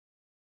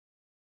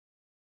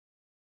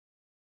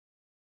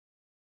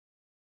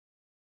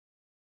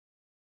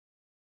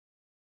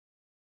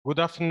Good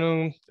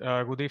afternoon,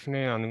 good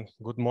evening, and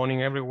good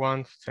morning,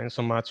 everyone. Thanks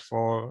so much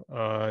for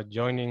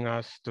joining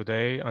us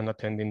today and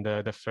attending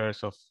the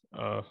first of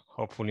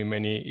hopefully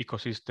many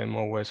Ecosystem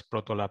OS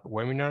Protolab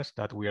webinars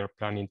that we are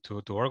planning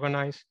to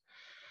organize.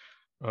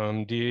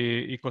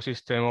 The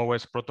Ecosystem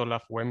OS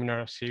Protolab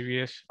webinar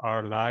series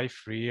are live,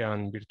 free,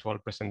 and virtual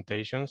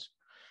presentations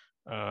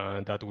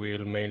that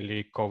will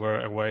mainly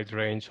cover a wide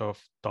range of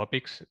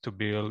topics to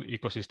build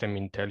ecosystem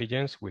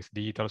intelligence with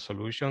digital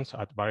solutions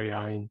at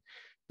varying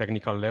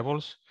technical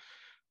levels.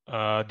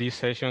 These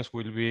sessions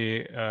will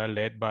be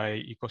led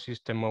by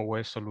ecosystem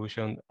OS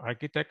solution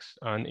architects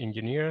and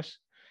engineers,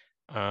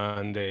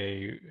 and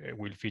they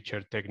will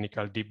feature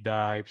technical deep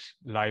dives,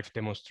 live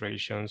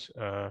demonstrations,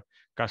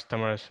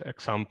 customers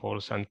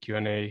examples, and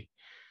Q&A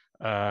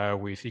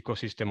with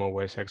ecosystem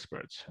OS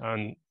experts.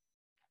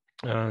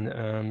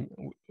 And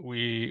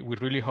we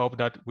really hope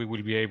that we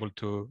will be able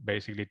to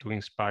basically to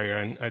inspire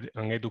and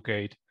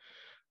educate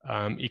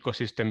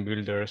ecosystem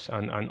builders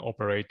and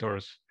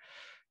operators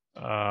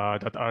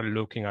that are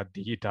looking at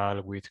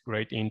digital with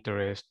great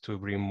interest to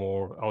bring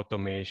more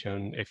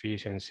automation,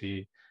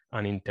 efficiency,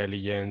 and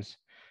intelligence,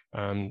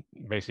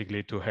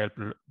 basically to help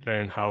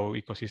learn how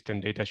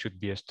ecosystem data should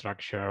be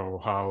structured, or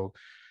how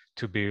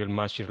to build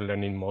machine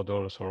learning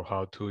models, or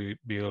how to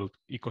build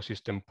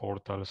ecosystem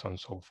portals, and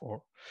so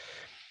forth.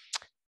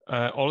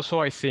 Also,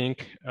 I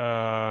think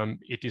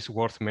it is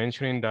worth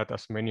mentioning that,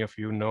 as many of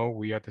you know,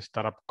 we at the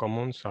Startup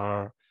Commons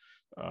are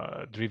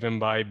driven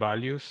by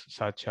values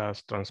such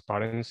as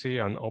transparency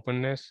and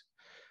openness.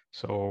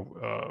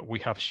 So we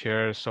have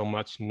shared so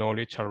much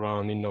knowledge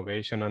around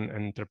innovation and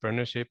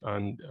entrepreneurship,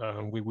 and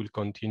we will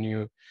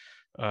continue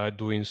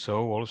doing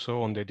so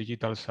also on the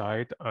digital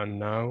side. And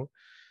now,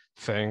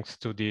 thanks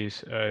to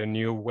this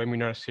new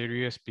webinar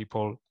series,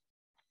 people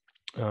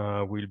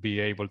will be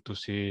able to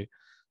see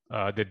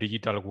the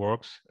digital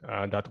works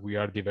that we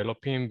are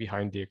developing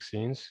behind the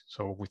scenes.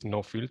 So with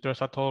no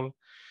filters at all,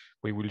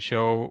 we will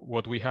show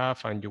what we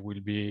have, and you will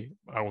be,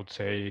 I would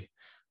say,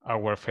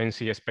 our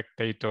fancy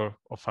spectator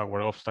of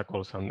our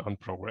obstacles and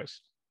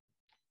progress.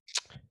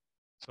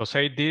 So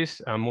say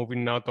this, I'm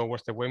moving now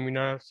towards the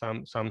webinar,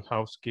 some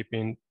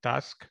housekeeping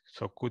task.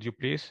 So could you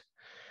please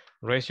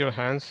raise your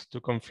hands to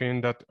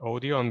confirm that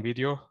audio and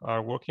video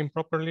are working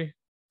properly?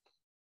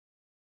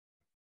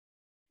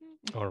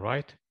 All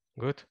right,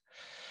 good.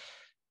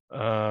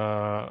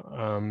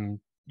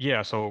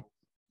 Yeah, so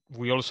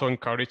we also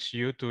encourage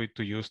you to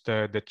use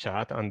the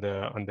chat and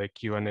the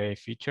Q&A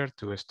feature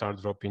to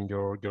start dropping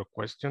your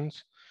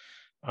questions,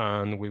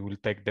 and we will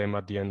take them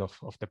at the end of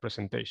the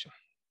presentation.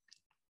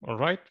 All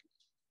right.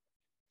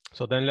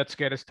 So then let's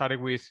get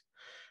started with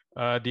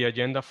the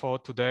agenda for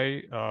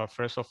today.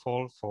 First of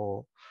all,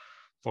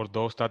 for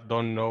those that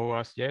don't know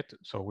us yet,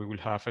 so we will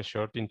have a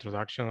short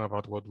introduction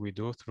about what we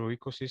do through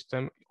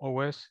Ecosystem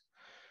OS.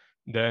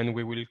 Then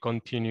we will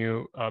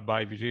continue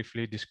by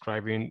briefly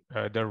describing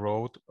the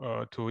road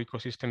to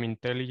ecosystem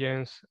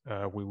intelligence.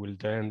 We will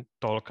then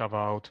talk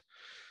about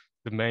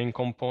the main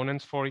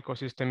components for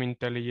ecosystem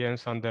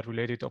intelligence and the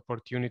related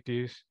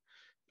opportunities.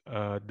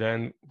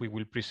 Then we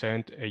will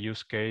present a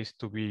use case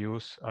to be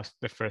used as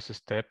the first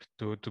step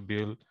to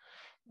build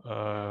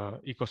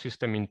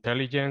ecosystem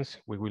intelligence.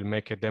 We will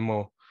make a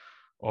demo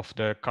of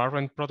the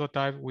current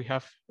prototype we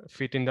have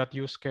fit in that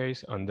use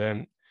case, and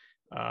then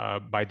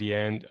by the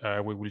end,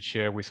 we will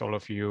share with all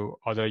of you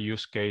other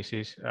use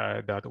cases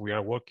that we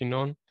are working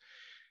on.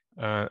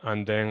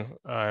 And then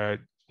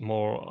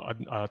more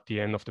at the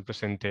end of the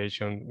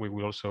presentation, we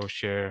will also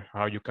share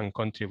how you can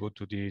contribute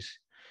to this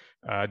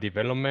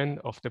development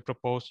of the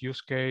proposed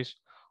use case,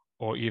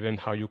 or even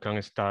how you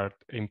can start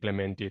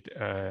implementing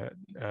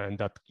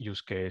that use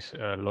case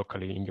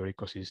locally in your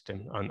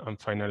ecosystem. And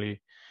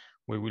finally,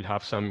 we will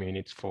have some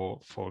minutes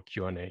for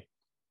Q&A.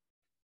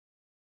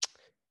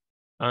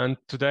 And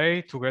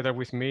today, together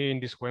with me in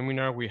this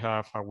webinar, we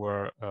have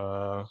our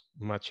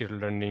machine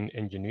learning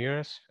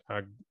engineers,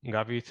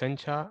 Gabi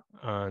Zencha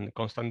and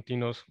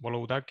Konstantinos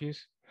Voloudakis.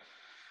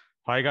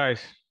 Hi,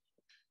 guys.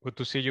 Good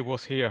to see you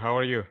both here. How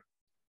are you?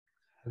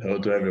 Hello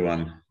to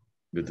everyone.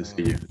 Good to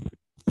see you.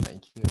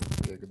 Thank you.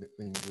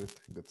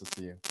 Good to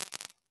see you.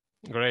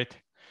 Great.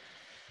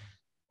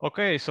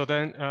 Okay, so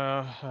then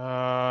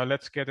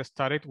let's get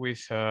started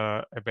with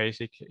a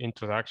basic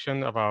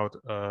introduction about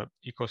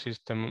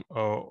Ecosystem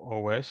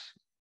OS.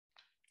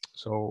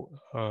 So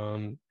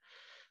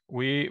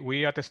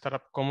we at the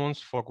Startup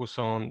Commons focus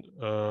on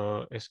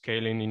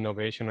scaling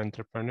innovation and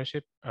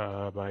entrepreneurship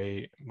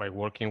by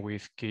working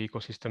with key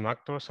ecosystem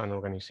actors and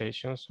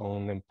organizations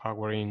on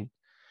empowering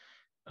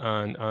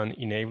and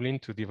enabling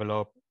to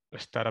develop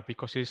startup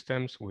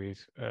ecosystems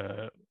with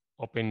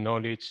open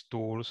knowledge,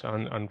 tools,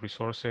 and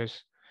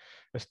resources,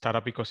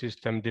 startup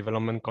ecosystem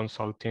development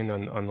consulting,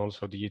 and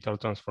also digital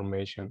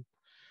transformation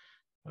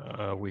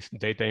with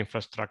data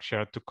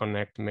infrastructure to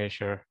connect,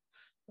 measure,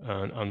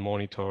 and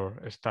monitor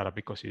startup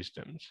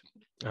ecosystems.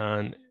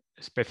 And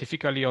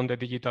specifically on the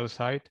digital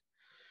side,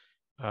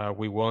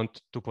 we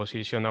want to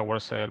position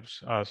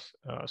ourselves as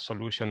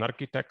solution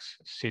architects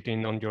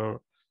sitting on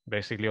your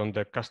basically on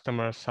the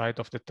customer side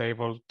of the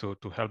table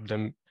to help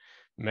them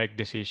make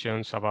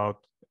decisions about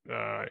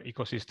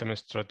ecosystem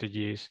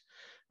strategies,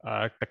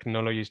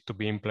 technologies to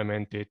be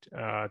implemented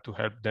to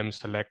help them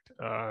select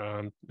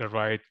the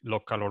right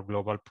local or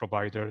global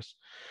providers,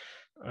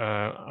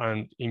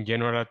 and in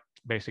general,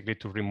 basically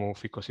to remove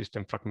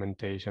ecosystem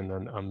fragmentation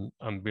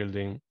and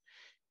building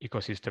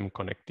ecosystem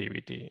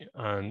connectivity.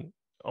 And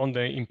on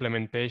the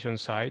implementation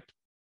side,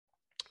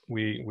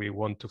 we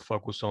want to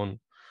focus on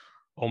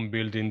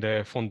building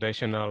the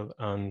foundational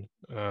and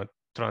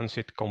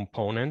transit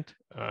component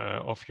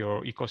of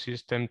your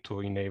ecosystem to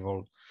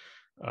enable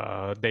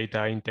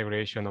data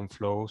integration and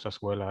flows,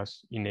 as well as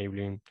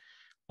enabling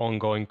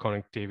ongoing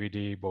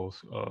connectivity both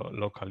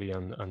locally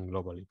and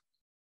globally.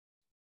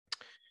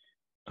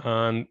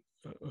 And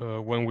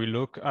when we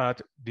look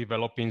at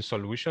developing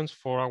solutions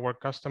for our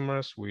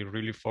customers, we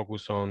really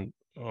focus on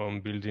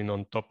building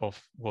on top of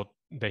what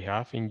they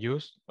have in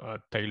use,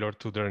 tailored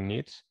to their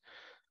needs,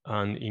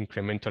 and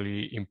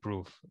incrementally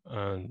improve,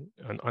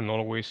 and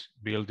always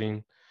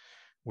building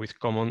with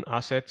common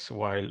assets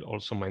while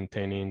also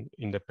maintaining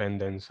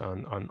independence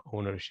and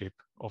ownership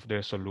of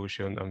their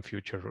solution and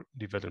future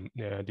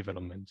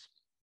developments.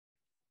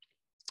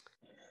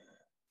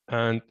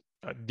 And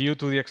due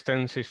to the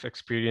extensive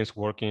experience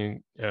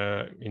working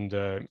in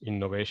the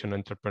innovation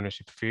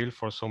entrepreneurship field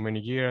for so many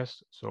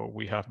years, so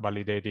we have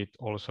validated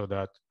also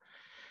that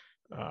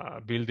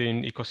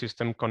building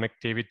ecosystem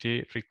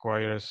connectivity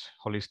requires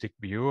holistic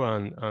view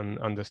and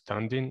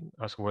understanding,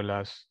 as well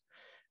as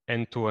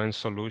end-to-end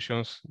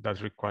solutions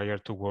that require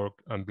to work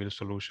and build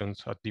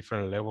solutions at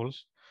different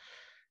levels.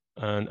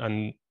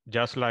 And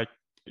just like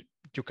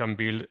you can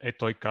build a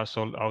toy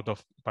castle out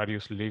of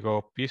various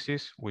Lego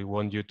pieces, we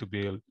want you to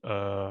build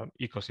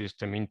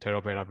ecosystem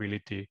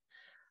interoperability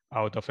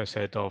out of a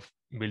set of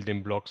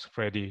building blocks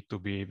ready to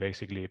be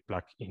basically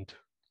plugged into.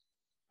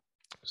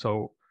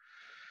 So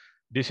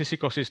this is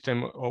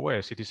ecosystem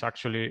OS. It is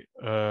actually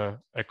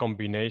a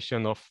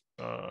combination of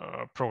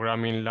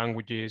programming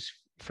languages,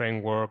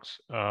 frameworks,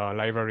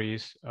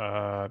 libraries,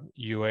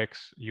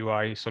 UX,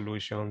 UI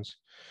solutions,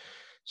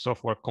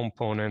 software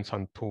components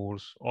and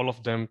tools. All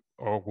of them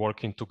are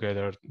working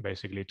together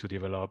basically to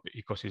develop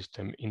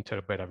ecosystem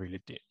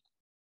interoperability.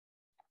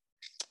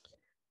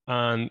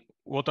 And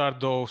what are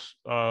those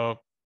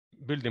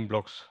building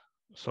blocks?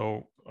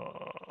 So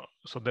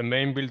the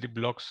main building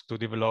blocks to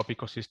develop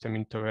ecosystem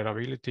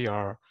interoperability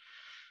are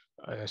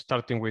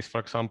starting with, for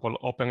example,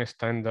 open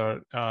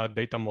standard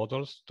data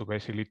models to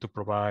basically to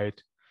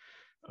provide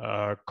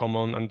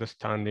common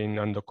understanding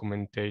and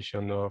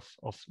documentation of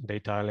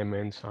data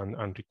elements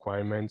and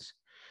requirements,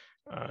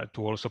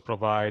 to also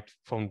provide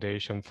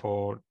foundation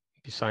for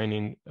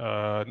designing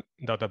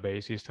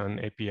databases and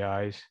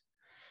APIs,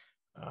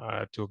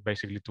 to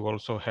basically to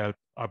also help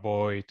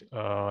avoid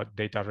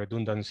data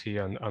redundancy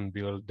and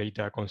build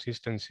data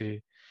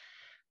consistency.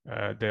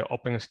 The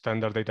open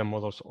standard data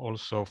models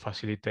also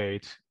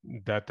facilitate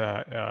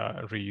data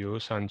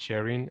reuse and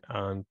sharing,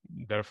 and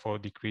therefore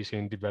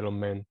decreasing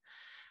development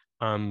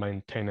and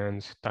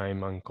maintenance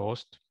time and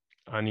cost.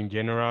 And in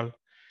general,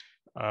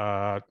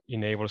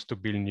 enables to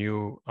build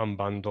new,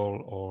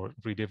 unbundle, or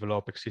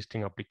redevelop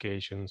existing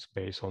applications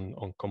based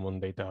on common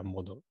data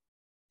model.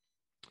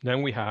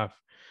 Then we have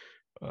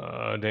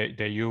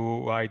the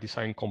UI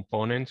design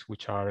components,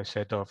 which are a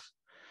set of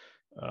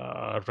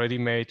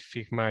ready-made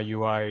Figma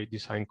UI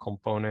design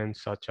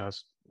components, such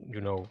as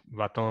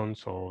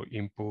buttons or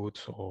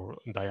inputs or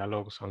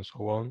dialogues and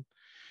so on.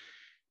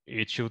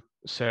 It should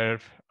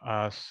serve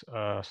as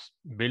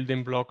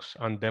building blocks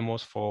and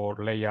demos for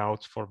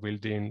layouts for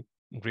building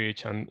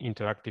rich and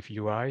interactive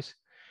UIs,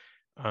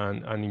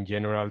 and in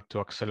general to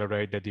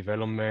accelerate the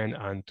development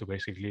and to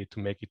basically to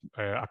make it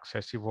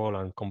accessible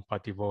and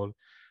compatible,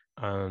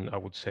 and I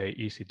would say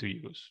easy to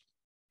use.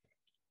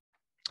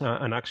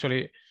 And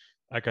actually,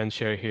 I can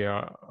share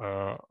here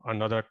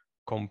another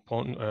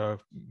component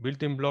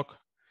building block,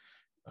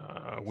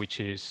 which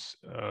is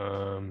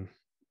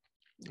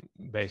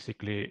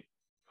basically,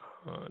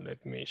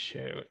 let me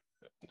share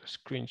the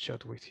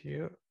screenshot with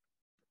you.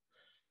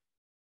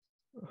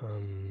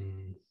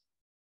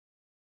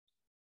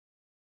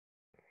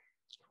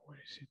 Where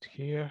is it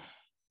here?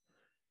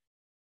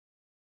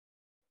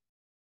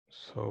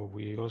 So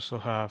we also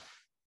have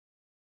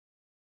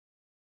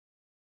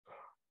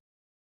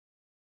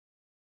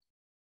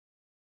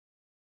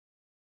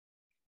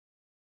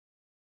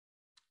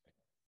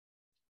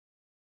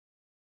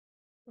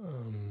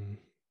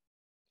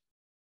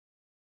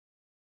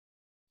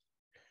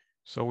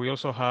so we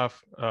also have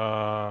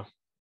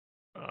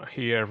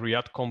here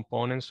React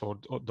components, or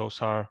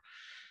those are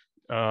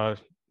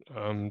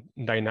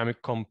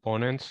dynamic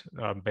components,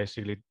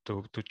 basically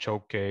to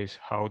showcase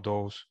how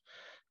those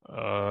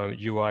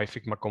UI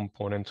Figma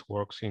components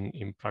works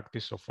in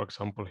practice. So for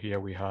example, here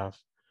we have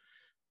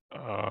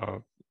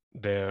how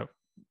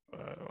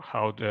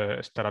the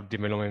startup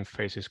development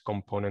phases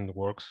component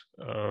works.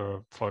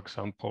 For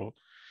example,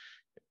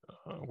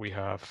 we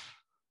have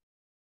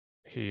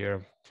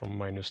here from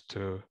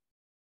 -2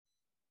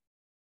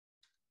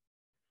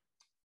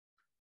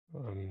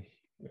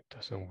 It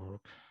doesn't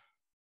work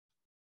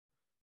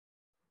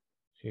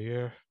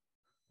here.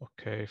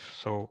 Okay,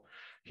 so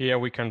here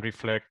we can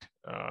reflect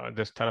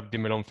the startup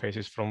development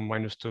phases from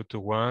 -2 to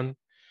 1,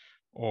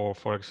 or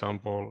for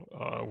example,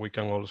 we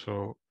can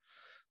also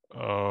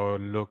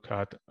look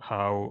at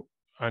how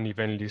an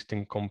event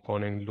listing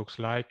component looks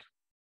like.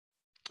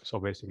 So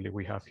basically,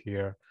 we have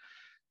here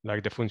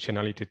like the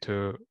functionality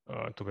to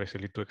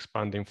basically to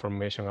expand the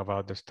information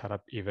about the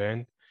startup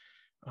event,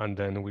 and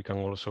then we can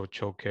also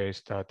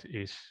showcase that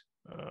is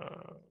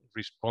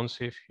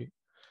responsive.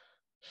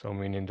 So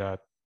meaning that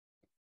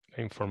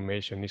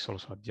information is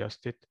also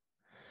adjusted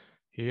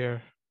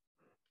here.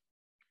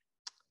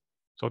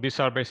 So these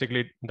are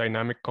basically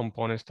dynamic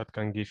components that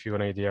can give you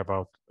an idea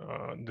about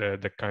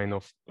the kind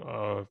of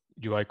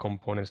UI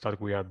components that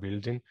we are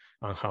building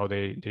and how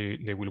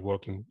they will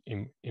work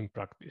in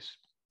practice.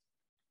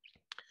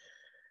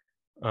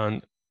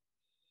 And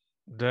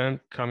then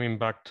coming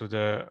back to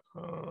the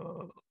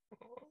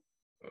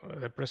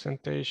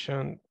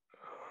presentation.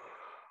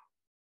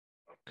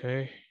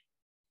 Okay.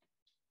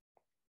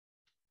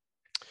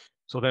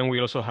 So then we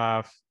also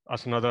have,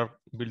 as another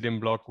building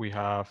block, we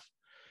have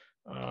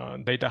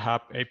Data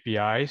Hub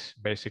APIs,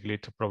 basically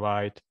to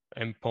provide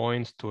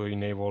endpoints to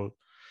enable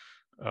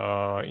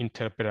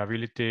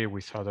interoperability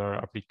with other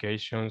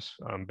applications,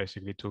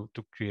 basically to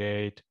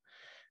create,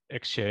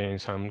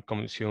 exchange, and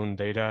consume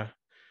data,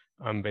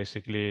 and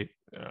basically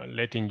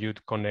letting you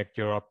connect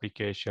your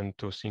application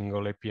to a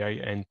single API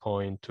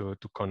endpoint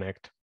to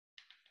connect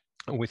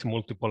with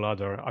multiple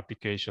other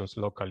applications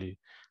locally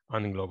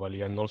and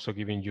globally, and also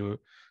giving you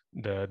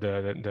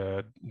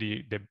the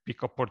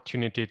big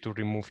opportunity to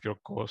remove your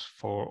costs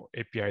for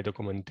API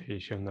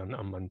documentation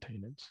and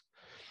maintenance.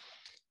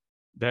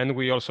 Then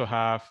we also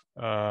have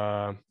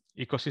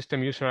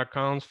ecosystem user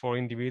accounts for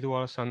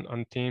individuals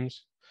and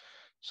teams.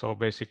 So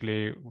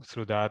basically,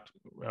 through that,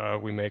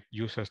 we make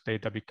users'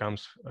 data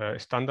becomes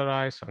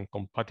standardized and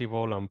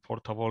compatible and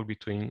portable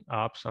between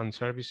apps and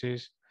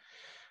services.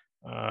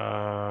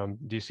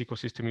 These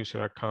ecosystem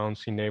user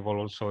accounts enable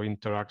also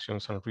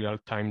interactions and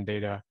real-time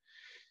data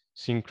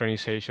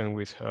synchronization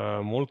with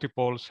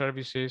multiple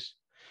services,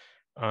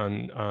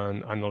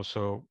 and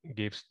also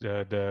gives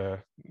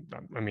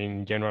I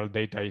mean, general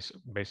data is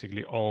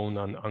basically owned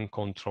and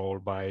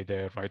controlled by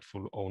the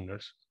rightful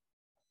owners.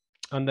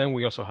 And then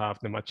we also have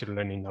the machine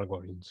learning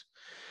algorithms.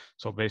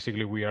 So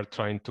basically, we are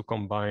trying to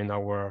combine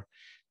our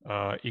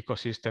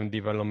ecosystem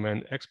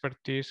development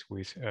expertise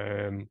with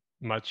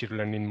machine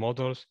learning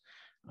models,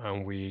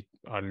 and we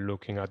are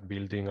looking at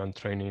building and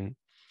training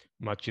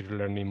machine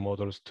learning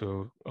models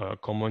to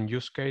common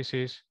use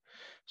cases.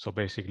 So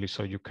basically,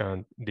 so you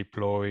can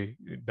deploy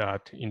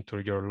that into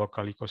your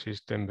local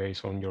ecosystem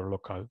based on your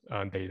local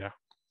data,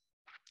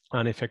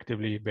 and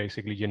effectively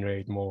basically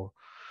generate more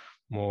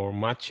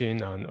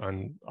matching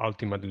and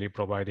ultimately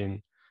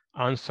providing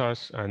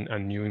answers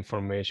and new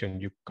information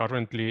you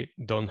currently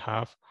don't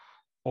have,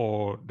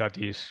 or that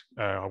is,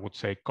 I would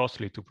say,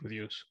 costly to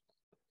produce.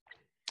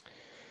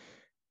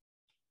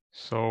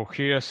 So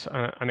here's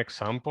an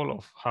example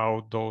of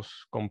how those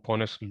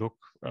components look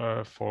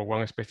for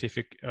one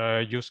specific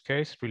use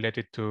case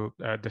related to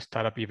the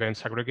startup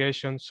events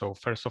aggregation. So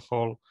first of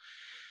all,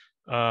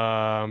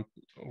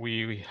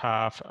 we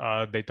have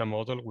a data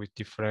model with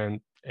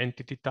different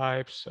entity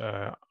types,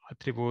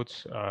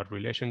 attributes,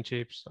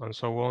 relationships, and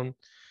so on,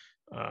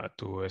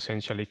 to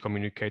essentially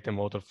communicate a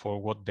model for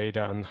what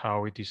data and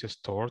how it is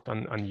stored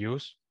and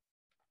used.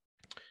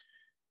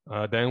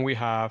 Then we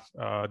have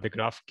the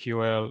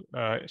GraphQL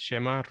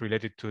schema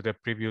related to the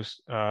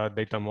previous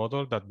data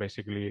model that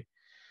basically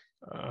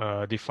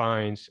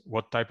defines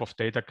what type of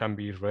data can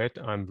be read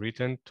and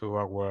written to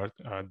our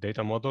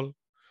data model.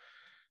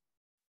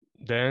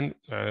 Then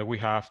we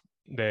have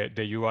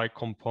the UI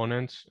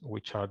components,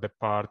 which are the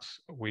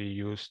parts we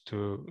use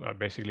to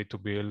basically to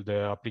build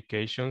the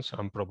applications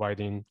and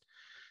providing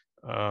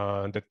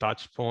the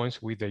touch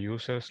points with the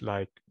users,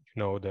 like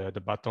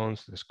the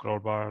buttons, the scroll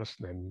bars,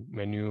 the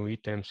menu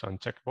items, and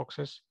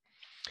checkboxes,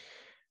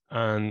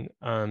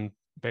 and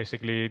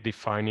basically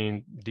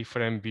defining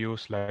different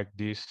views like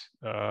this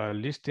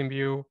listing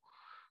view,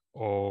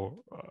 or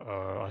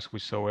as we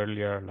saw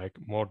earlier, like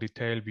more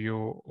detailed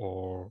view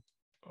or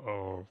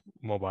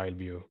mobile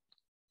view.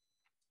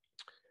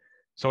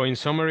 So in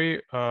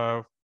summary,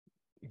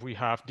 we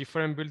have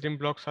different building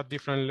blocks at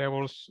different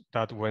levels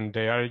that when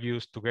they are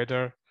used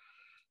together,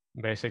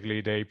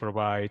 basically they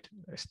provide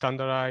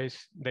standardized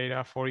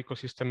data for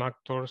ecosystem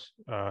actors.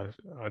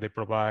 They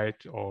provide,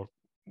 or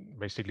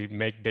basically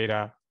make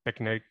data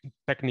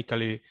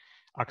technically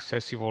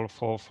accessible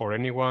for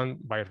anyone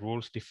by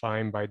rules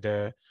defined by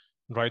the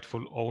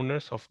rightful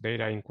owners of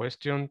data in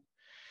question,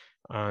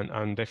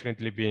 and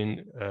definitely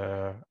being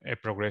a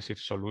progressive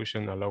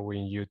solution,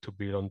 allowing you to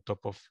build on top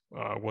of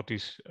what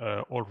is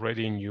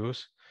already in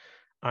use,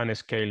 and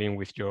scaling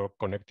with your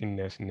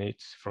connectedness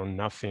needs from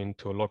nothing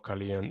to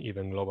locally and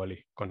even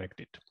globally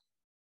connected.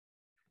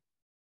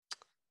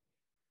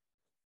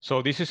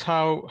 So this is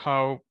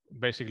how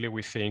basically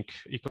we think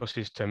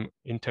ecosystem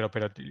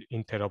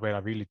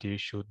interoperability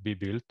should be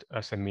built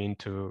as a mean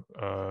to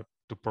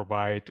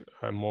provide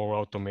more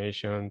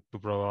automation, to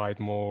provide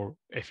more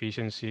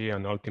efficiency,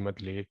 and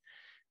ultimately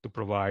to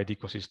provide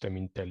ecosystem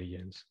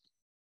intelligence.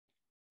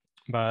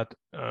 But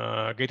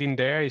getting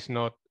there is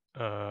not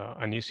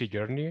an easy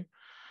journey.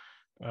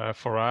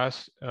 For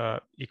us,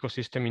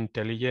 ecosystem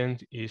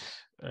intelligence is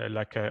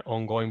like an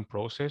ongoing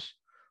process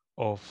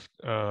of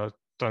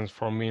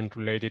transforming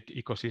related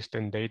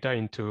ecosystem data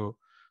into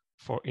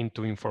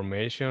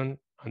information,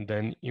 and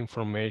then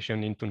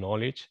information into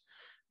knowledge,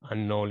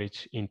 and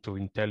knowledge into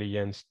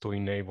intelligence to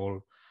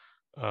enable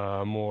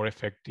more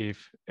effective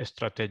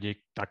strategic,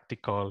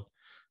 tactical,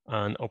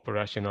 and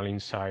operational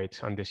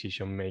insights and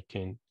decision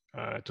making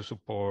to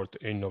support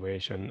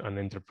innovation and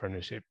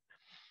entrepreneurship.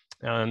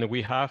 And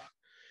we have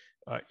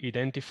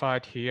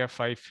identified here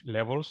 5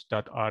 levels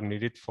that are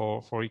needed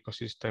for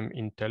ecosystem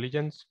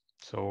intelligence.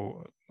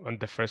 So on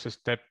the first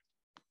step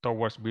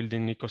towards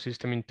building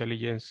ecosystem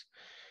intelligence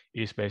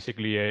is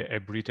basically a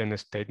written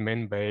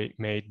statement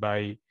made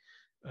by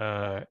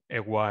a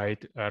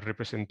wide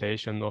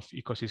representation of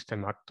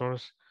ecosystem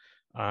actors,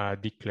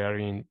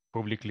 declaring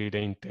publicly the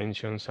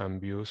intentions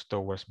and views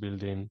towards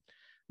building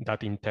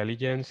that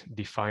intelligence,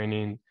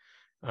 defining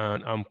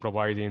and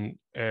providing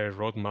a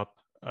roadmap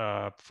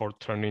for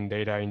turning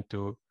data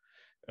into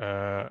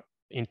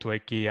a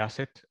key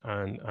asset,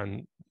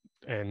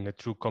 and a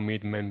true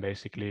commitment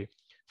basically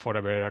for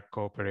a better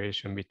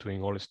cooperation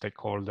between all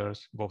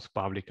stakeholders, both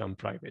public and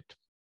private.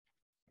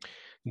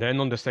 Then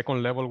on the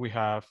second level, we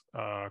have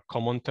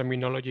common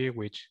terminology,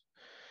 which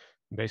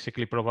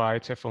basically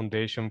provides a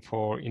foundation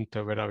for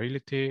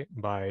interoperability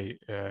by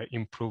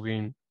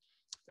improving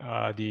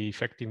the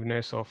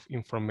effectiveness of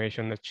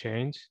information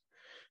exchange.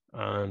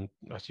 And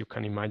as you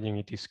can imagine,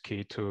 it is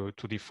key to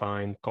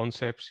define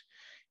concepts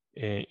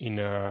in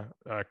a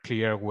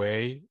clear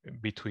way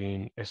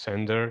between a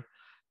sender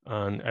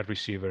and a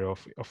receiver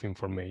of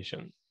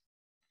information.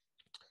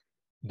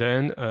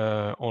 Then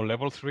on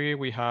level 3,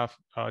 we have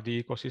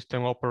the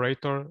ecosystem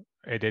operator,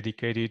 a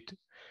dedicated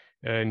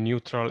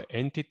neutral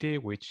entity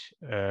which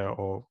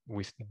or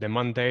with the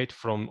mandate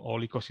from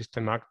all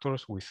ecosystem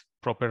actors with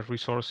proper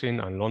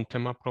resourcing and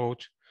long-term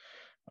approach,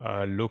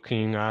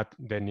 looking at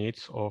the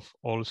needs of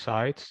all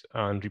sides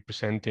and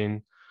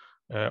representing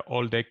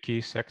all the key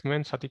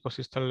segments at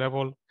ecosystem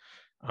level,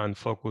 and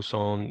focus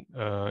on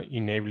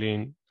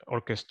enabling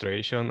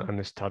orchestration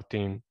and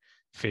starting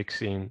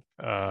fixing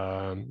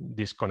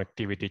this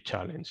connectivity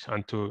challenge,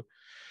 and to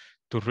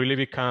really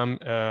become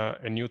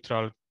a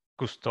neutral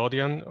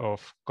custodian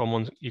of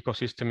common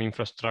ecosystem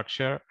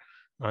infrastructure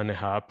and a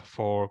hub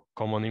for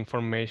common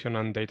information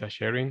and data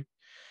sharing,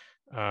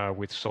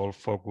 with sole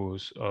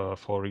focus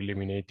for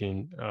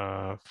eliminating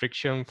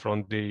friction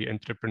from the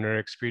entrepreneur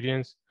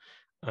experience,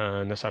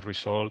 and as a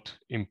result,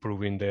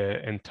 improving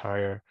the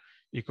entire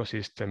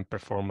ecosystem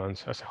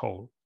performance as a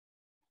whole.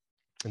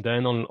 And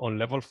then on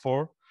level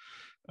 4,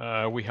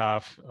 we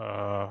have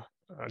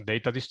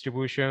data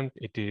distribution.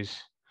 It is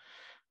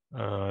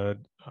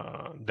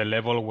the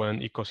level when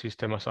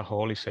ecosystem as a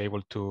whole is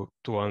able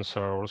to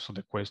answer also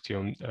the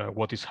question,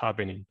 what is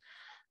happening?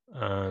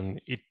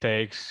 And it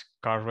takes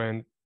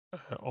current,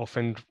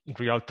 often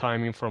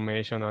real-time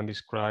information and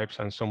describes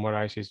and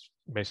summarizes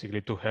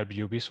basically to help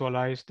you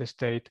visualize the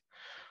state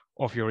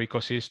of your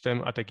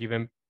ecosystem at a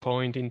given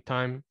point in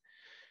time.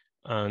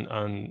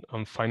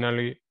 And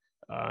finally,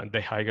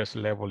 the highest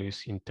level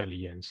is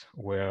intelligence,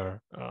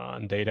 where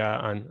data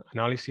and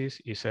analysis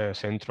is a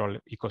central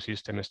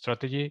ecosystem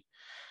strategy.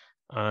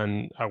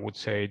 And I would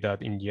say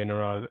that in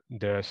general,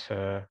 there's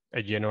a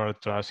general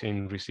trust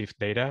in received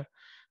data,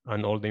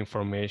 and all the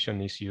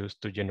information is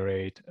used to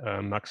generate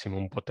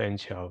maximum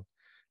potential,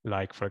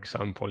 like, for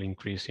example,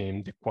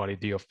 increasing the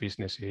quality of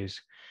businesses,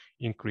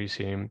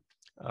 increasing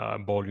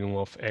volume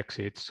of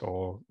exits,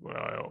 or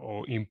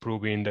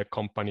improving the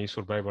company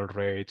survival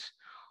rates,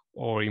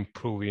 or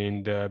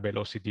improving the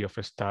velocity of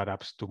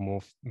startups to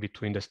move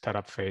between the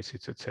startup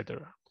phases,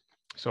 etc.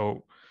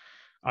 So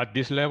at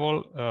this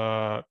level,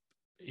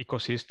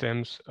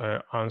 ecosystems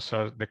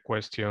answer the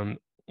question,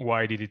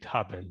 why did it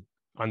happen?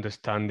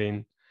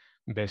 Understanding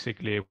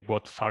basically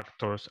what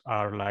factors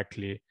are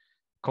likely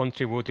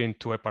contributing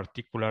to a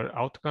particular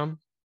outcome.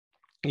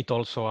 It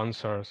also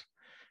answers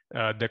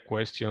the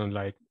question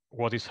like,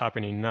 what is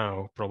happening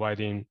now,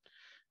 providing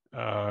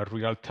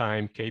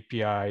real-time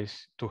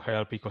KPIs to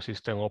help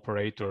ecosystem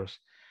operators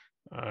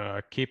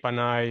keep an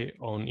eye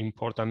on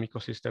important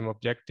ecosystem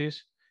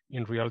objectives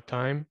in real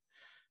time.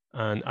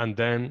 And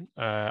then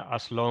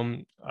as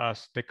long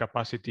as the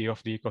capacity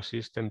of the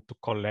ecosystem to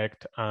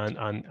collect and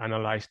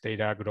analyze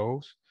data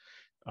grows,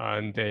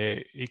 and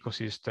the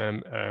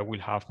ecosystem will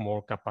have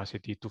more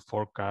capacity to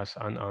forecast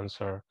and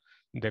answer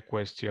the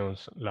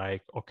questions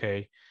like,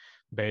 okay,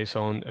 based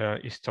on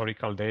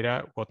historical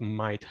data, what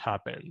might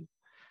happen?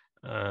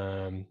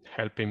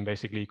 Helping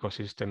basically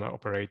ecosystem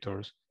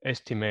operators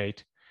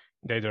estimate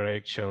the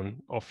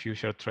direction of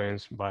future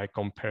trends by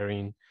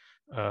comparing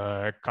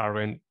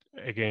current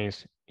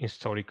against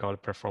historical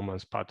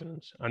performance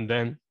patterns. And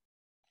then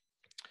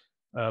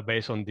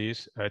based on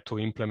this, to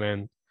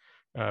implement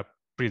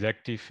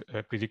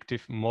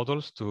predictive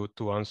models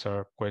to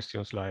answer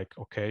questions like,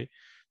 okay,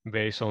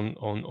 based on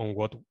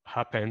what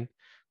happened,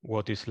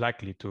 what is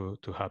likely to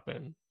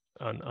happen,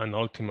 and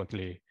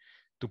ultimately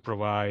to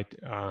provide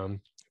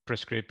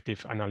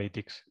prescriptive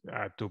analytics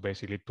to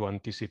basically to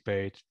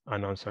anticipate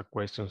and answer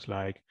questions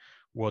like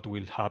what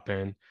will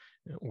happen,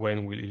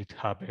 when will it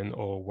happen,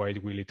 or why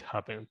will it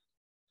happen.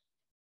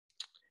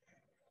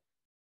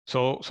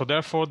 So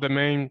therefore, the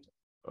main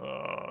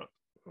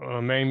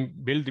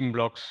building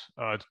blocks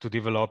to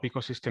develop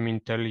ecosystem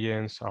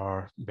intelligence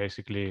are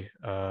basically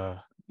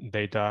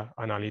data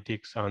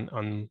analytics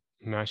and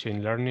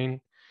machine learning.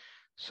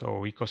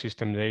 So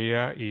ecosystem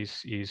data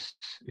is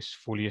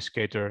fully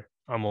scattered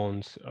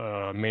amongst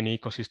many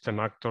ecosystem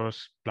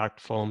actors,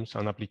 platforms,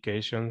 and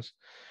applications.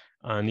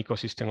 And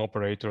ecosystem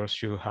operators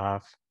should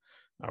have,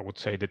 I would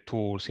say, the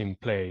tools in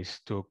place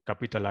to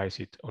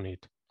capitalize on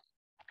it.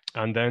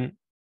 And then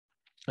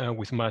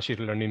with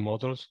machine learning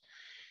models,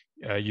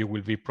 you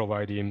will be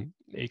providing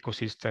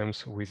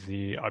ecosystems with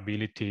the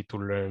ability to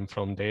learn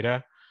from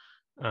data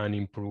and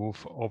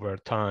improve over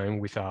time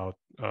without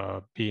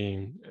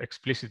being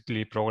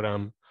explicitly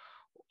programmed,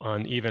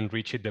 and even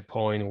reach the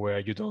point where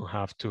you don't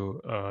have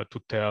to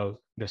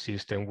tell the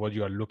system what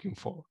you are looking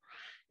for.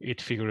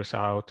 It figures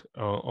out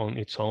on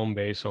its own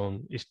based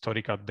on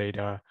historical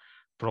data,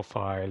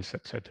 profiles,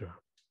 etc.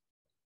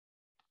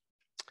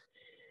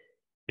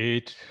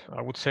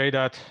 I would say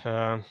that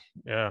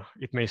yeah,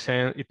 it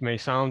may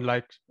sound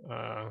like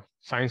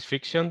science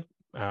fiction,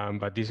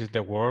 but this is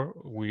the world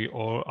we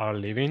all are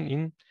living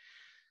in.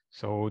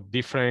 So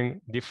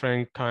different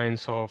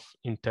kinds of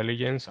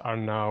intelligence are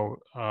now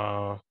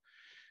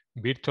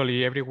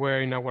virtually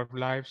everywhere in our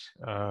lives.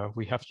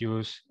 We have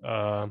used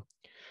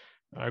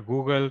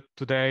Google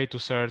today to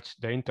search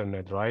the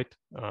internet, right?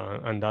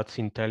 And that's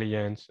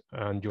intelligence,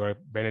 and you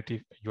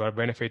are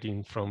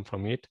benefiting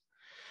from it.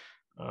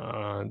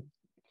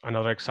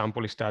 Another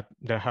example is that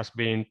there has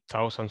been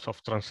thousands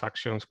of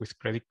transactions with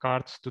credit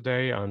cards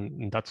today,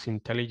 and that's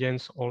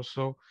intelligence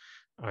also.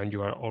 And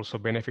you are also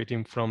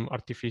benefiting from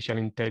artificial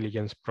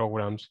intelligence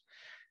programs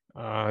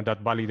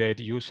that validate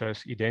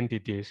users'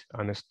 identities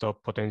and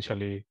stop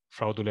potentially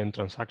fraudulent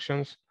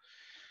transactions.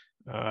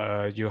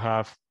 You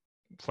have,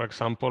 for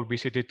example,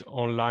 visited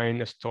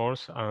online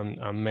stores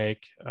and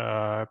make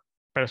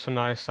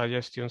personalized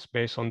suggestions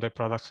based on the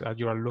products that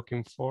you are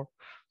looking for,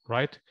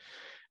 right?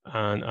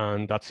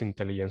 And that's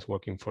intelligence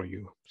working for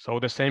you. So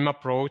the same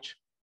approach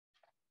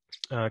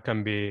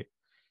can be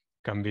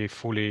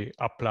fully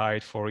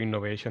applied for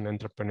innovation,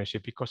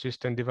 entrepreneurship,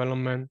 ecosystem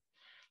development,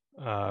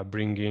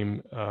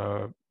 bringing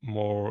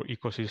more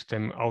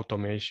ecosystem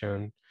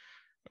automation,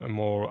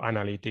 more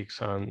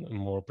analytics, and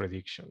more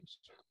predictions.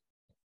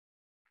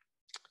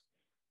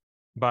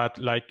 But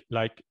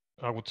like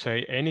I would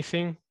say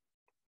anything,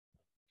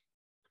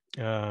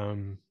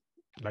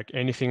 like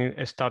anything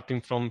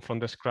starting from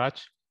the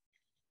scratch.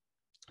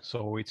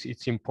 So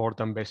it's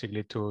important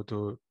basically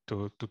to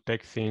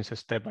take things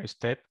step by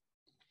step.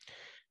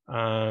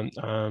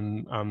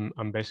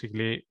 And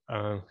basically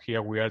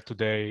here we are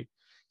today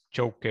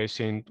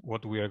showcasing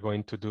what we are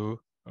going to do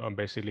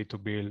basically to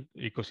build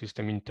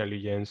ecosystem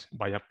intelligence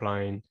by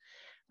applying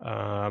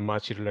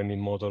machine learning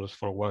models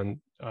for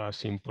one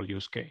simple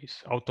use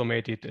case: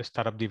 automated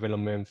startup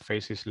development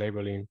phases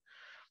labeling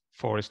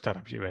for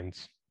startup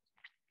events.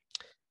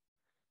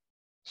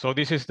 So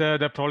this is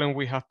the problem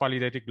we have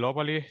validated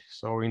globally.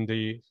 So in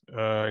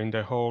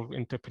the whole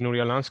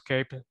entrepreneurial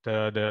landscape,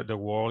 the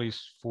world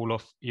is full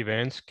of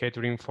events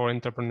catering for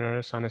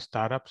entrepreneurs and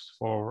startups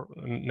for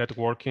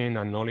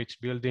networking and knowledge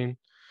building.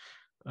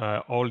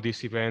 All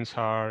these events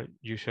are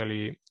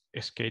usually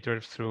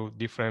scattered through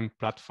different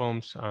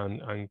platforms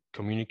and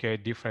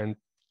communicate different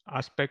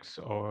aspects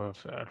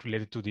of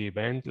related to the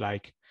event,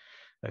 like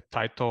the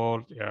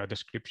title,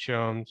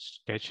 description,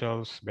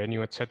 schedules,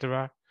 venue,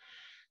 etc.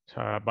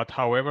 But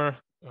however,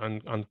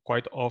 and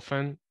quite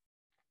often,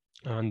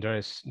 there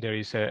is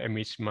a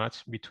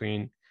mismatch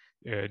between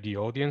the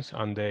audience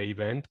and the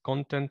event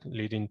content,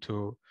 leading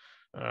to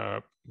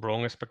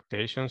wrong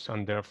expectations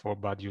and therefore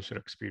bad user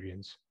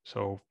experience.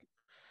 So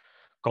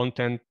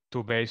content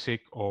too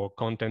basic or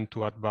content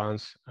too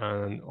advanced,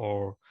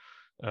 or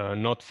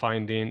not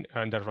finding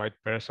the right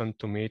person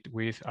to meet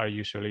with are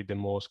usually the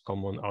most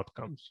common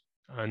outcomes.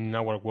 And in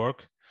our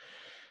work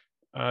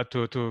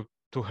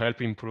to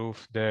help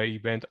improve the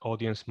event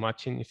audience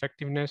matching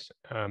effectiveness,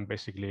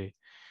 basically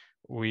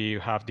we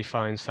have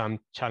defined some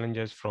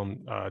challenges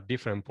from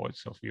different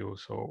points of view.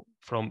 So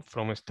from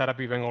startup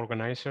event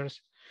organizers,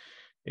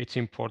 it's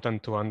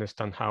important to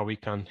understand how we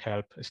can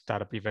help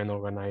startup event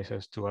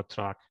organizers to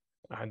attract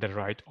the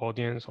right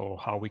audience, or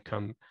how we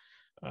can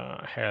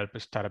help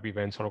startup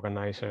events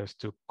organizers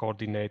to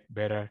coordinate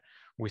better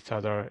with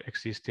other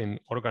existing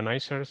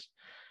organizers,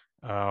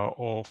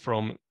 or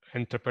from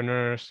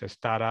entrepreneurs,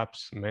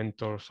 startups,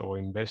 mentors, or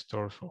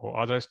investors, or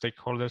other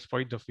stakeholders'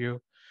 point of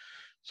view.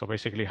 So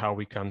basically how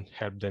we can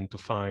help them to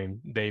find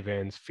the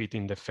events fit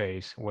in the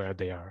phase where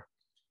they are.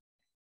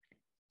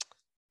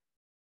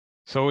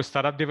 So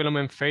startup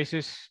development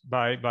phases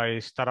by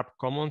Startup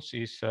Commons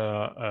is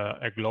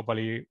a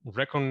globally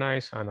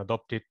recognized and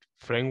adopted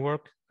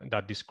framework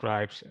that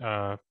describes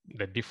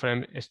the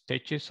different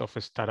stages of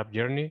a startup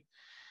journey,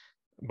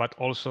 but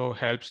also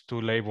helps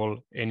to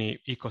label any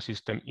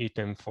ecosystem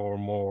item for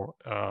more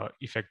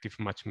effective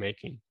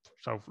matchmaking.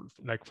 So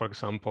like, for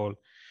example,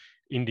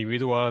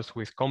 individuals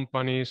with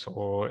companies,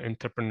 or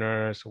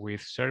entrepreneurs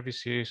with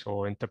services,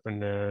 or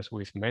entrepreneurs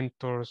with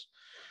mentors,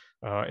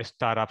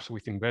 startups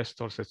with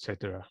investors,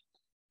 etc.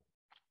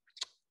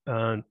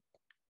 And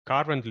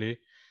currently,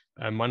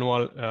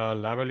 manual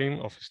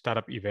labeling of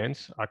startup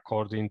events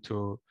according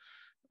to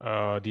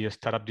the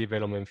startup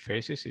development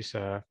phases is,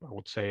 I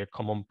would say, a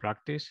common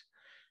practice.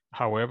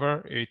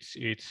 However,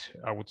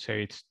 I would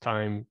say it's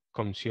time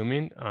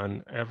consuming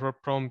and error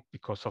prone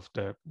because of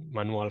the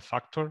manual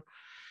factor.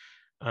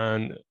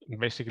 And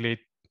basically,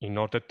 in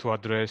order to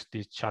address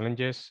these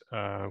challenges,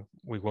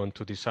 we want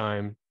to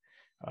design,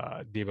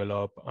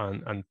 develop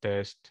and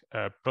test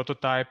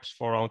prototypes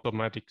for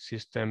automatic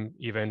system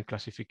event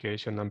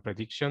classification and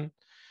prediction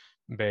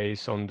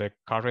based on the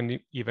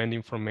current event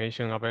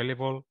information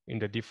available in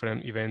the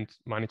different event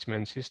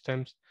management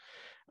systems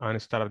and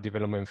startup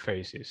development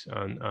phases,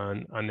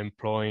 and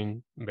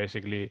employing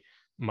basically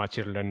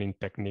machine learning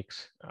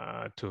techniques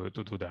to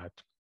do that.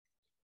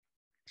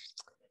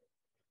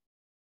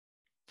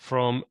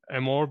 From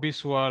a more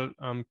visual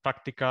and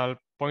practical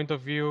point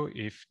of view,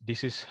 if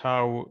this is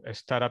how a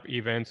startup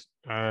events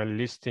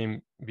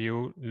listing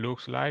view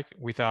looks like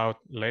without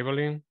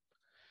labeling,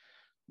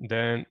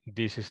 then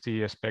this is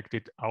the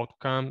expected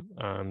outcome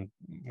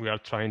we are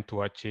trying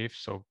to achieve.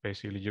 So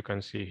basically you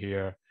can see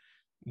here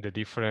the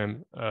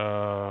different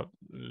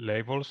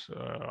labels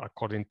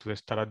according to the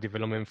startup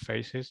development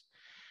phases,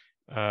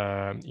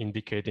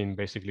 indicating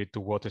basically to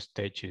what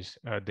stages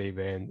the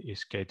event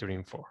is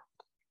catering for.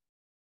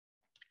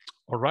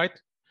 All right.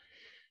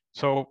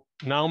 So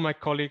now my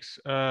colleagues,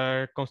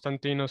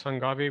 Konstantinos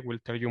and Gavi, will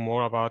tell you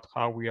more about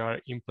how we are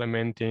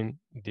implementing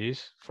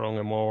this from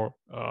a more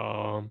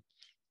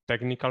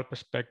technical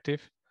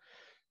perspective.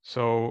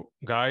 So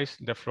guys,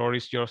 the floor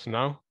is yours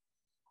now.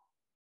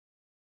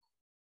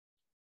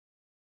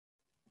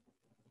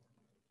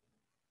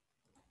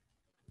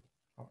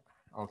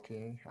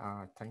 Okay,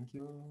 thank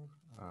you,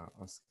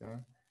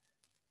 Oscar.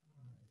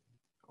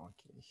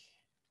 Okay.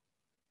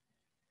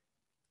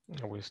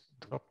 I will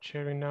stop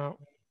sharing now.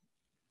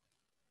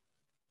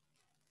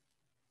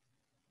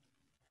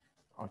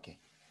 Okay.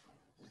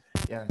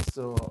 Yeah,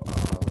 so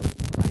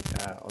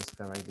like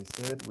Oscar rightly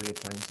said, we're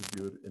trying to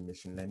build a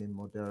machine learning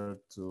model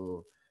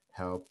to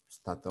help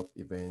startup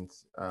event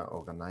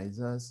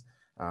organizers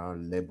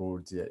label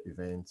their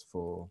events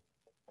so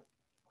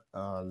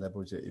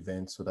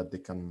that they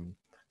can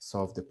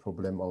solve the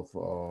problem of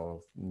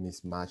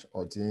mismatch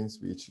audience,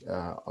 which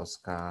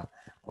Oscar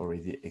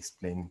already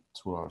explained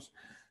to us.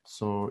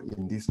 So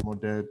in this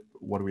model,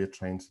 what we're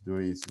trying to do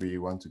is we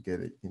want to get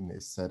in a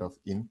set of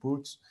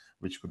inputs,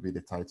 which could be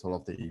the title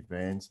of the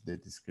event, the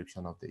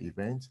description of the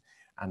event,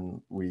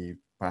 and we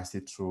pass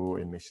it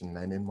through a machine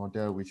learning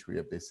model, which we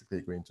are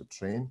basically going to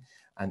train,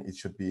 and it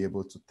should be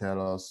able to tell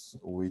us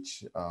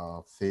which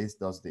phase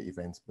does the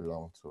event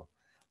belong to.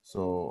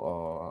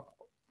 So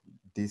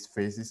these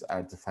phases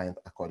are defined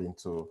according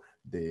to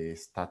the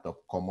Startup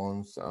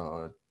Commons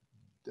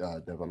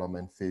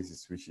development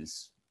phases, which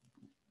is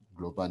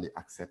globally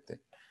accepted.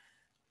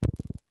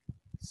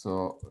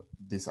 So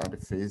these are the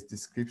phase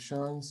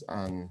descriptions,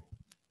 and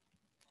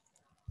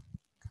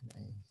can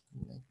I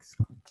next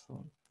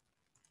control?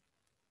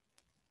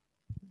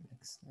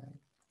 Next slide.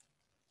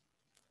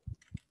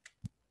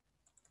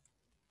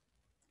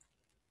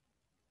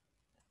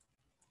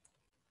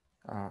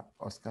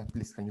 Oscar,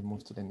 please, can you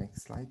move to the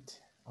next slide?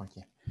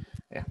 Okay,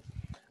 yeah.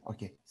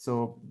 Okay,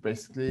 so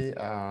basically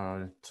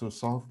to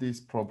solve this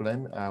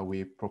problem,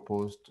 we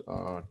proposed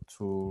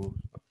two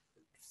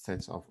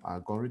sets of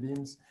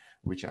algorithms,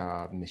 which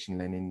are machine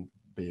learning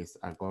based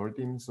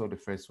algorithms. So the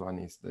first one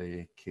is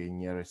the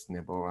k-nearest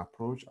neighbor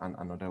approach, and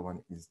another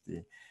one is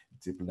the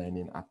deep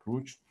learning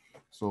approach.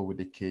 So with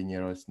the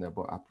k-nearest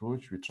neighbor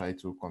approach, we try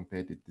to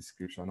compare the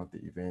description of the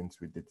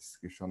events with the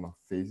description of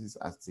phases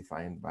as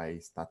defined by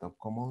Startup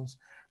Commons,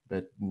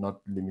 but not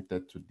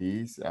limited to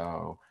this.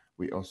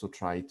 We also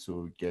try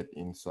to get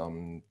in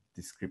some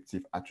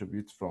descriptive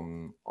attributes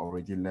from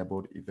already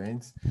labeled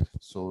events.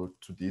 So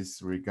to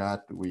this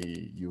regard,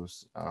 we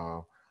use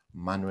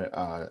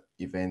manual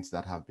events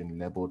that have been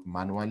labeled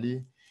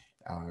manually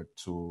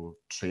to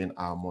train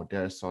our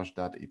model such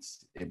that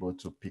it's able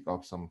to pick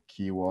up some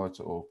keywords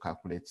or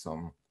calculate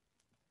some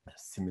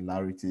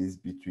similarities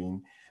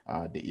between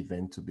the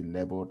event to be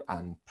labeled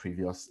and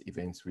previous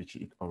events which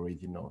it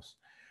already knows.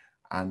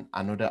 And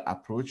another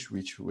approach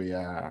which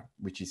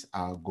is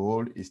our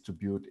goal is to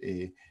build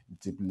a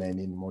deep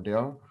learning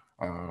model,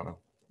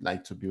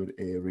 like to build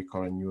a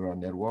recurrent neural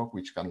network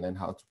which can learn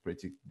how to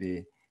predict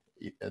the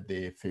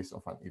the phase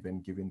of an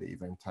event, given the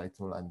event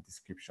title and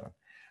description.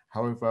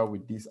 However,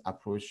 with this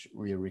approach,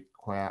 we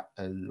require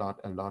a lot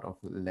of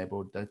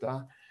label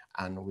data,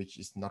 and which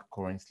is not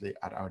currently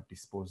at our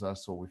disposal.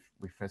 So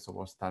we first of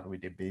all start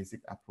with the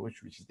basic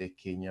approach, which is the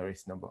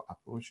k-nearest number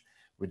approach,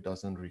 which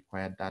doesn't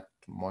require that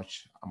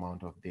much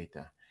amount of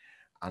data.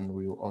 And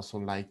we would also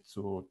like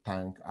to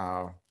thank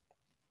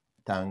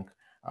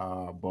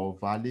Bow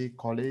Valley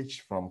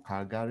College from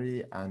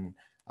Calgary and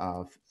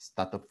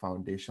Startup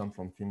Foundation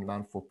from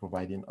Finland for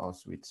providing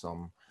us with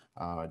some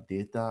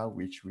data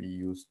which we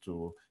use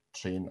to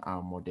train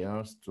our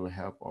models to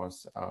help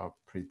us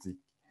predict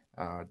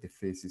the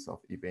phases of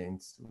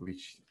events,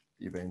 which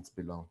events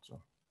belong to.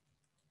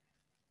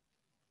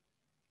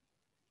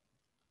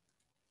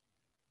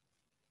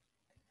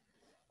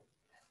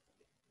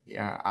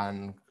 Yeah,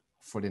 and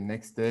for the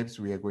next steps,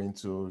 we are going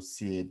to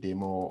see a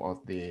demo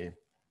of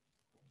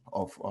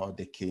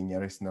the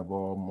k-nearest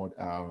neighbor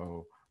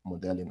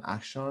model in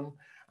action.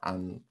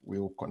 And we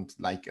will,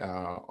 like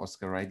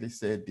Oscar rightly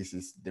said, this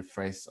is the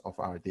first of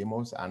our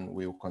demos, and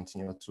we will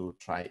continue to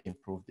try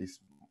improve this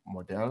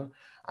model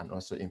and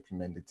also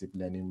implement the deep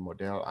learning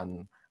model.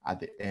 And at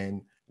the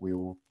end, we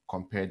will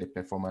compare the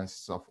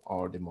performances of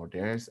all the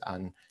models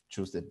and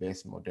choose the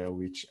best model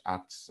which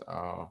acts,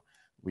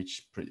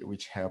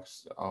 which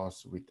helps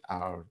us with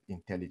our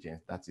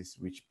intelligence, that is,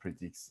 which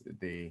predicts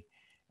the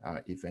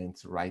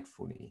events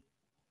rightfully.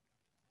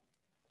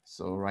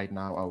 So right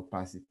now I'll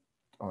pass it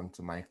on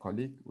to my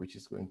colleague, which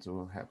is going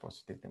to help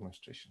us with the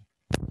demonstration.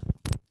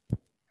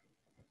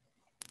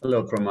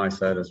 Hello from my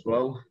side as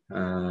well.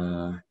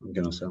 I'm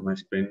going to share my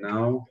screen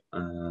now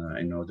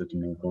in order to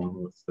move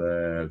on with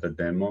the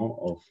demo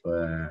of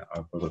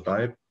our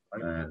prototype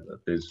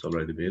that is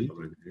already built.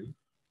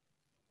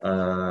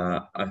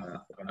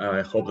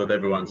 I hope that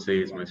everyone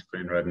sees my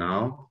screen right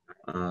now.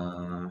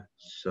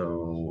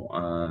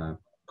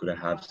 Could I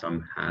have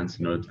some hands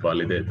in order to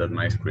validate that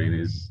my screen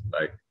is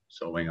like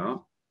showing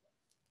up?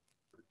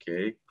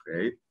 Okay,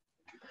 great.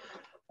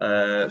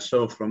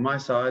 So from my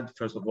side,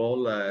 first of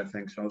all,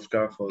 thanks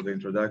Oscar for the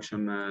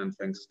introduction, and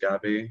thanks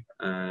Gabby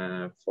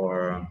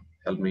for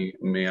helping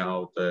me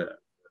out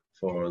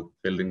for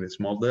building this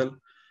model.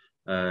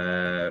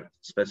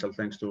 Special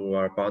thanks to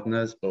our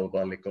partners, Bow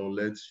Valley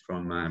College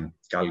from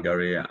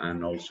Calgary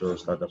and also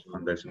Startup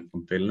Foundation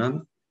from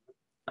Finland.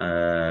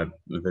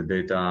 The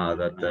data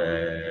that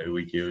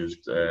we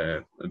used,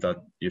 that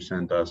you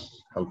sent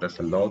us, helped us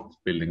a lot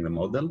building the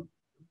model.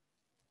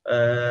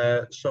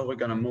 So we're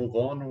gonna move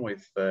on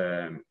with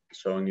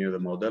showing you the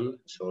model,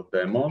 so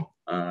demo.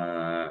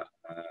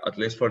 At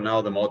least for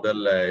now, the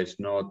model is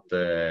not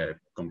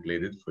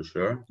completed for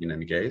sure in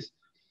any case.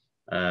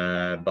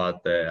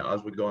 But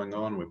as we're going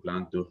on, we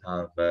plan to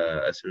have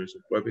a series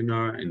of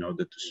webinars in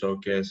order to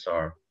showcase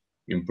our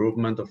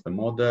improvement of the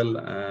model.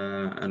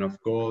 And of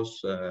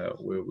course,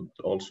 we would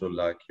also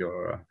like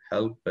your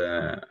help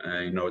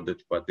in order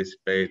to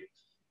participate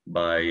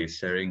by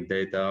sharing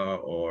data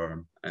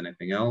or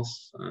anything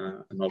else,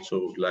 and also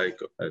would like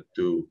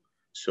to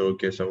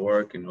showcase our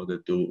work in order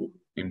to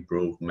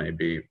improve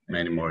maybe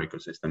many more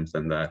ecosystems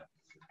than that.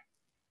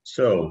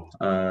 So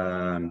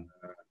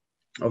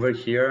over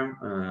here,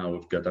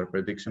 we've got our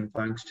prediction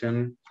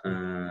function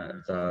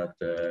that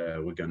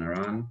we're gonna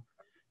run.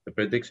 The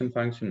prediction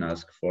function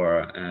asks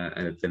for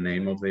the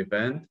name of the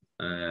event.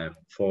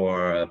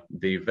 For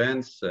the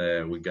events,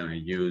 we're gonna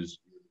use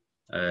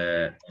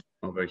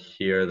over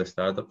here, the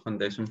Startup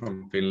Foundation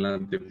from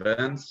Finland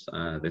events.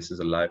 This is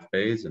a live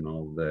page, and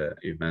all the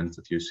events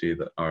that you see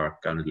that are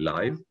currently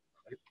live.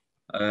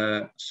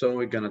 So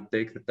we're gonna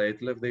take the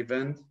title of the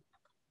event,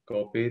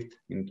 copy it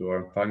into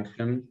our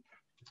function,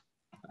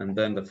 and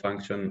then the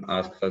function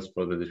asks us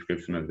for the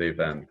description of the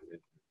event.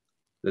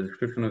 The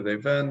description of the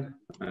event,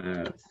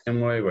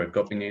 same way, we're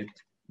copying it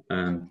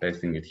and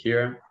pasting it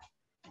here.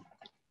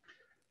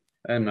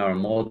 And our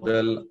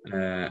model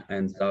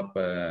ends up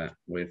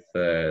with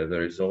the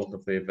result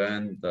of the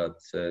event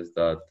that says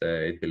that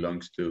it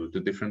belongs to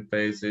different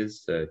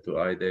phases, to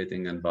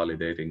ideating and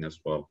validating as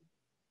well.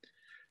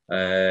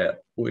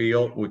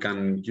 We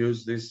can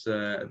use this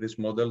this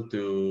model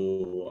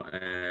to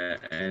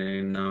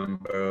any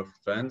number of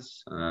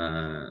events.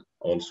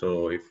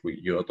 Also, if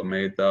you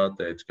automate that,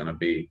 it's going to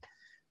be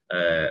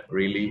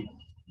really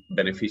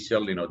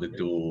beneficial in order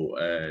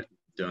to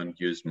don't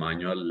use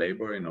manual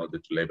labor in order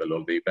to label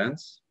all the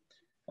events.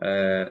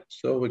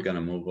 So we're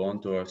gonna move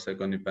on to our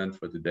second event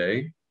for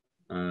today.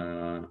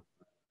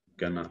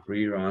 Gonna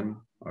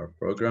rerun our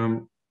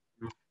program,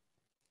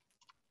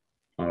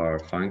 our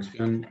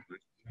function,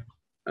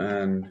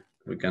 and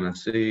we're gonna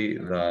see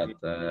that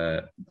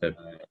the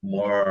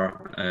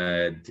more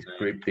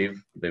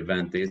descriptive the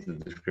event is, the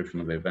description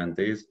of the event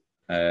is,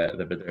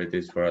 the better it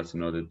is for us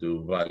in order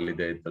to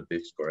validate that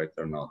it's correct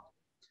or not.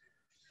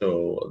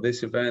 So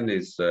this event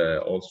is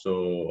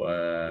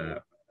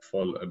also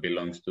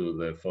belongs to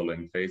the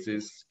following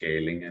phases: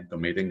 scaling and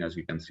committing, as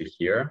you can see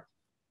here.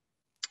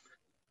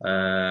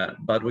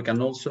 But we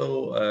can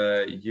also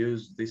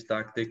use this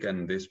tactic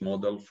and this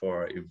model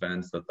for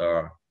events that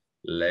are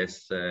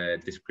less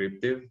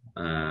descriptive,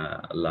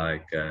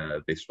 like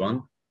this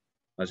one.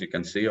 As you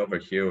can see over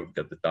here, we've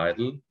got the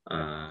title,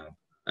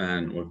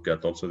 and we've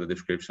got also the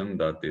description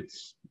that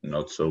it's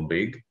not so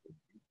big.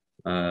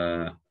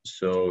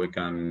 So we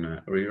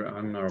can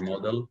rerun our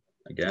model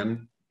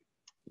again,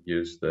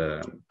 use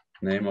the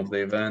name of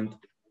the event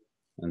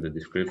and the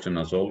description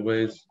as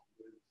always.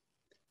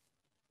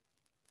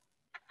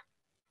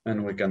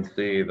 And we can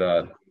see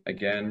that,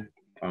 again,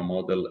 our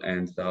model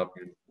ends up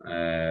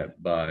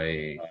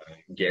by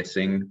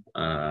guessing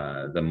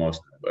the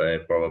most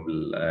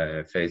probable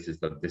phases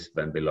that this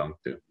event belongs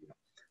to.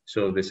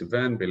 So this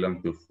event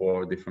belongs to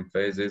 4 different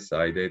phases: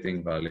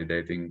 ideating,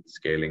 validating,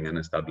 scaling, and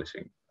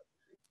establishing.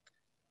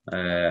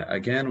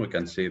 Again, we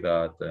can see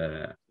that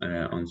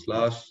on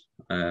Slash,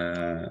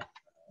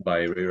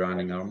 by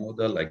rerunning our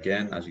model,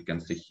 again, as you can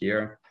see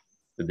here,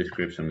 the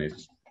description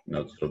is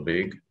not so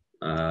big.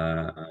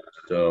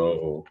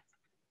 So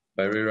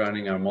by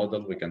rerunning our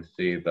model, we can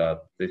see that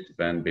this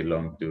event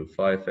belongs to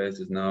 5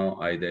 phases now: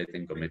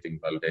 ideating, committing,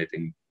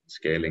 validating,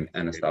 scaling,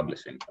 and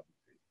establishing.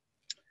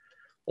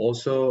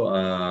 Also,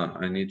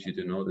 I need you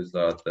to notice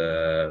that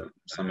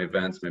some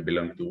events may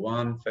belong to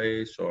 1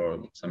 phase,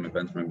 or some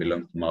events may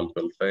belong to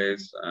multiple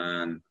phases.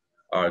 And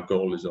our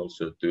goal is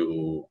also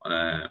to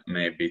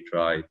maybe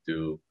try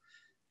to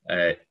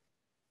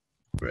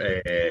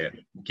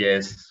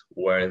guess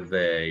where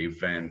the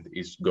event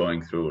is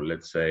going through.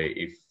 Let's say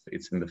if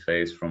it's in the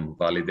phase from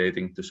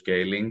validating to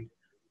scaling,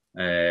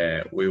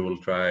 we will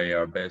try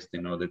our best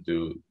in order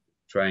to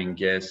try and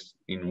guess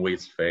in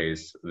which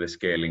phase the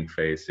scaling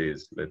phase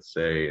is. Let's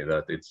say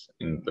that it's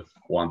in the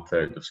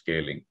 1/3 of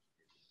scaling.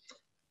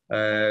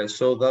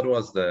 So that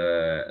was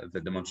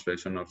the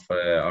demonstration of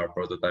our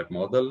prototype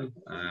model.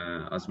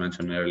 As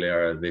mentioned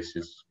earlier, this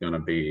is going to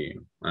be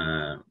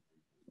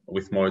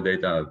with more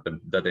data,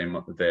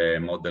 the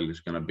model is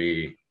going to be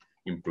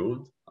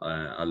improved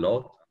a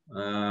lot.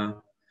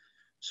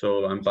 So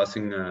I'm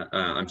passing,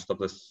 I'm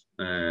stopped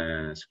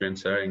the screen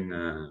sharing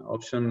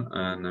option,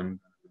 and I'm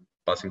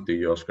passing to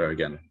you, Oscar,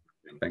 again.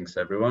 Thanks,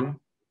 everyone.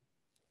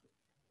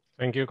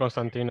 Thank you,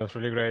 Konstantinos.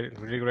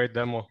 Really great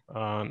demo.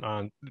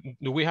 And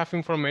do we have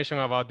information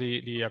about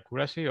the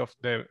accuracy of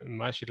the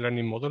machine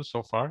learning model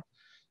so far,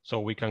 so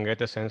we can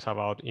get a sense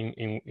about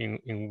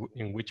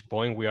in which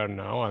point we are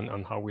now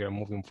and how we are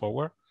moving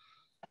forward?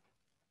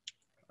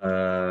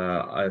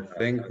 I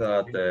think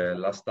that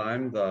last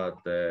time that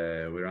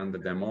we ran the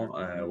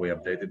demo, we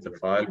updated the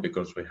file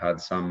because we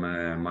had some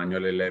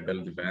manually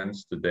labeled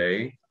events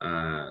today.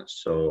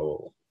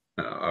 So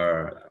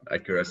our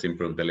accuracy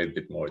improved a little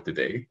bit more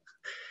today.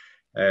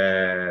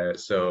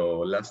 So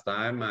last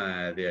time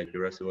the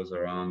accuracy was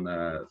around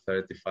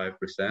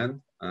 35%.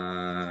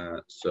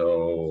 So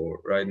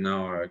right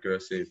now our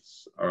accuracy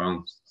is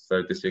around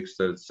 36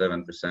 to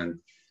 37%,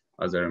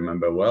 as I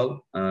remember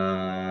well.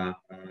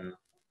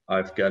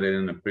 I've got it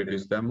in a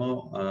previous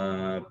demo,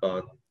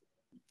 but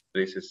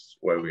this is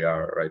where we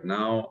are right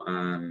now,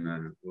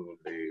 and we will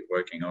be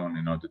working on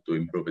in order to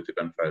improve it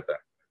even further.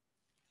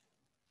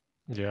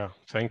 Yeah,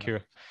 thank you.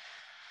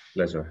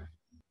 Pleasure.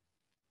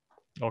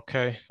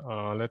 Okay,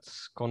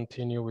 let's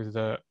continue with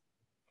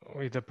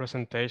the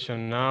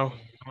presentation now.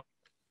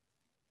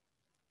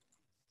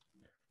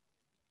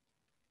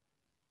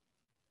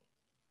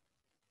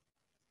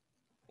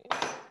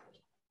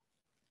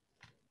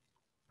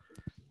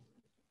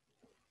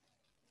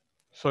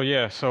 So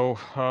yeah, so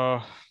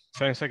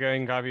thanks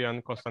again, Gabi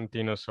and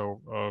Konstantinos.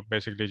 So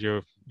basically,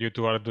 you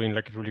two are doing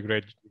like a really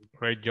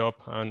great job,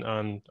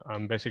 and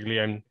basically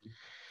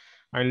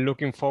I'm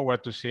looking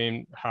forward to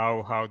seeing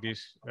how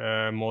this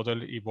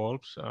model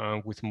evolves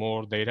with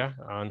more data,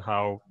 and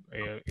how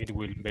it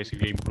will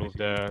basically improve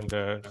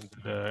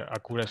the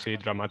accuracy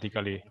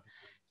dramatically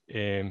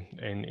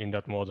in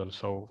that model.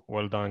 So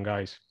well done,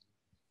 guys.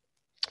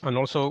 And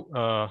also,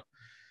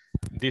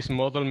 this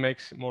model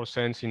makes more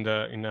sense in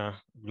a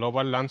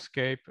global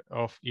landscape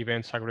of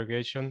events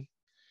aggregation.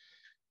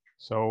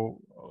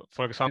 So,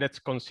 for example, let's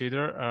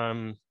consider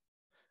an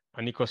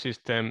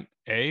ecosystem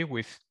A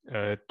with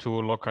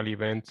 2 local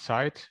event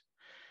sites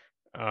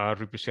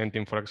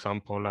representing, for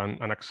example,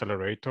 an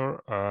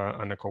accelerator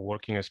and a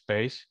co-working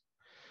space.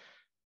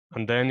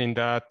 And then in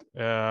that,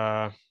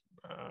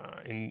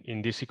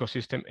 in this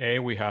ecosystem A,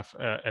 we have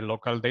a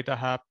local data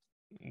hub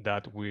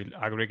that will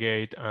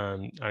aggregate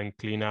and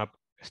clean up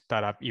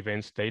startup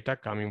events data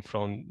coming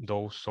from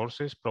those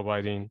sources,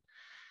 providing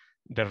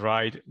the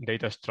right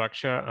data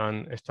structure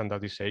and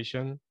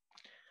standardization.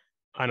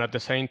 And at the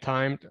same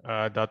time,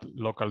 that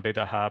local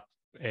data hub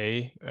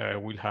A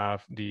will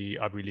have the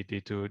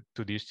ability to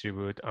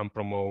distribute and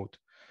promote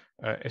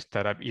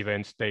startup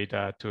events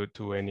data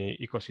to any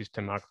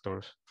ecosystem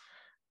actors,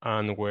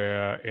 and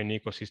where any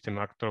ecosystem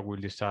actor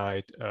will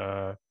decide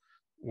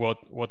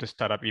what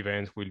startup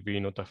events will be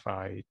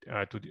notified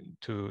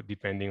to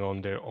depending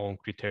on their own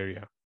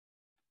criteria.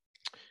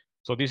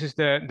 So this is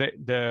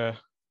the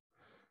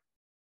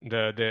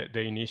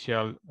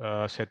initial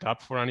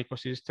setup for an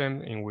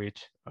ecosystem in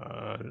which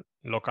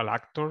local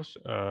actors'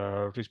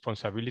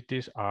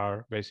 responsibilities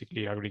are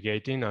basically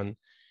aggregating and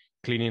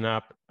cleaning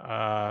up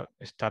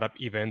startup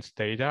events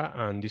data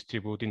and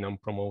distributing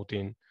and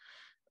promoting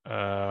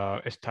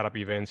startup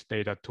events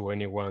data to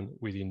anyone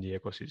within the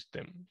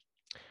ecosystem.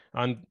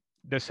 And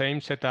the same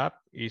setup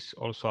is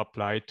also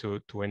applied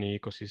to any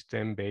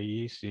ecosystem,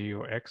 BI, C,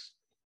 or X.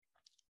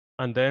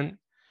 And then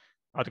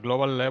at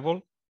global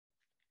level,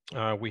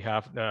 we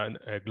have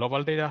a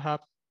global data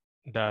hub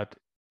that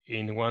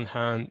in one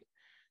hand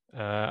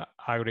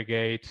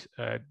aggregates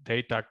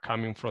data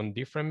coming from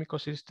different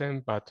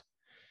ecosystems, but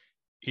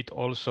it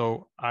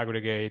also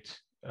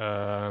aggregates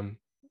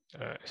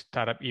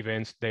startup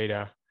events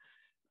data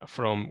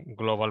from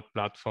global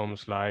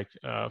platforms like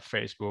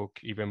Facebook,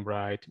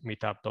 Eventbrite,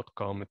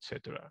 Meetup.com,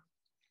 etc.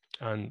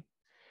 And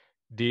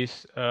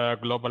this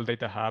global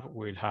data hub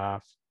will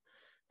have,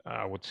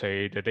 I would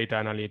say, the data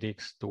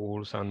analytics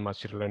tools and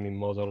machine learning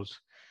models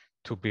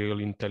to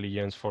build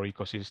intelligence for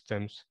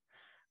ecosystems.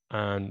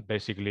 And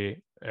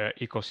basically,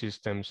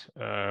 ecosystems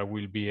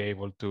will be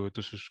able to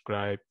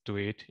subscribe to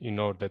it in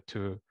order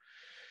to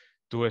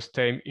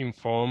stay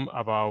informed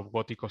about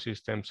what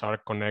ecosystems are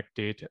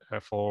connected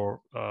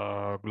for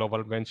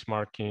global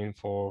benchmarking,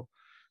 for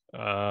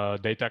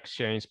data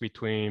exchange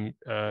between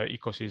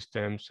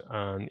ecosystems,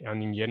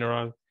 and in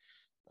general,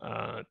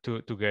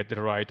 to get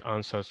the right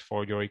answers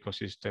for your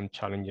ecosystem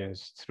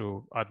challenges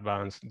through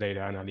advanced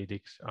data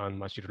analytics and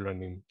machine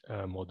learning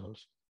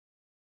models.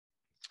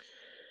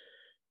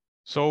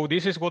 So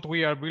this is what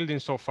we are building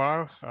so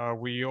far.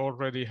 We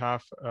already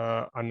have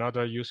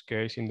another use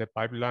case in the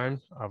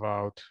pipeline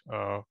about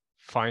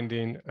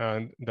finding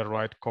the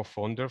right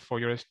co-founder for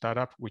your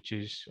startup, which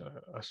is,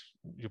 as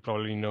you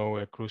probably know,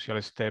 a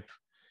crucial step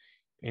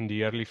in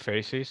the early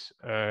phases.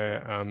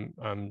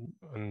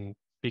 And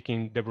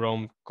picking the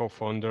wrong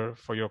co-founder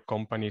for your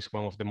company is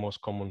one of the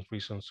most common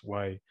reasons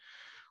why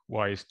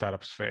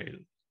startups fail.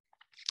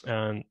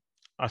 And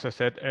as I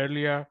said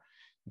earlier,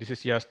 this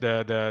is just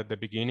the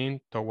beginning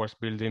towards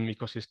building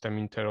ecosystem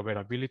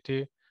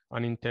interoperability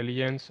and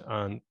intelligence,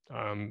 and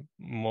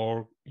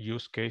more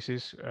use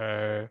cases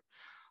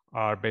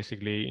are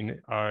basically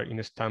in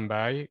a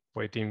standby,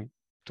 waiting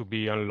to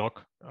be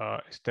unlocked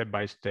step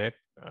by step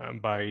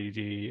by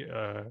the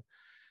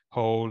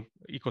whole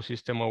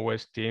ecosystem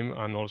OS team,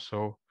 and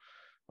also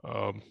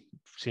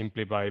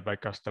simply by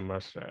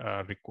customers'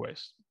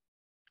 requests.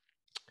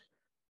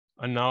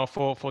 And now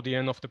for the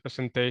end of the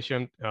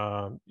presentation,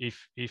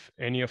 if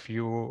any of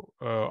you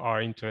are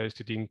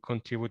interested in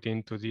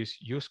contributing to this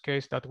use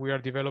case that we are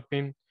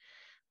developing,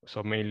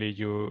 so mainly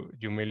you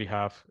mainly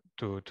have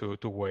two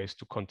ways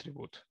to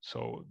contribute.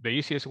 So the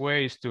easiest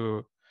way is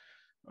to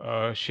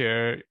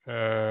share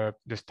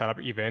the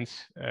startup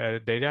events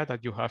data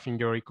that you have in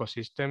your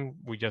ecosystem.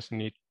 We just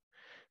need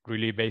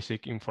really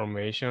basic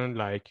information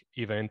like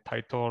event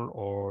title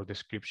or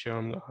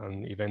description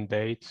and event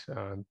dates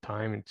and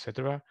time,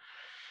 etc.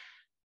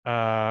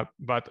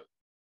 But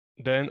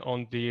then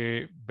on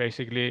the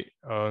basically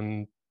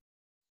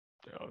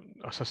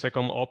as a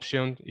second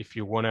option, if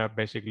you want to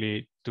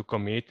basically to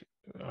commit,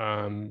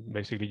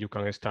 basically you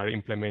can start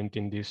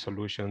implementing this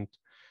solution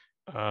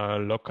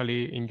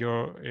locally in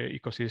your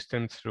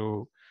ecosystem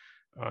through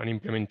an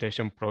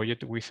implementation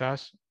project with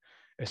us,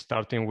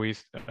 starting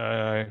with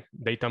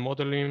data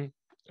modeling,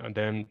 and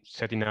then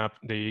setting up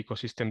the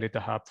ecosystem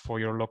data hub for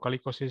your local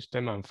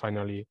ecosystem, and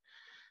finally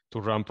to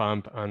ramp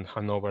up and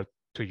hand over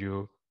to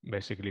you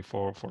basically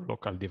for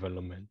local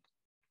development.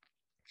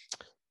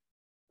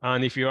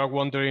 And if you are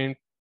wondering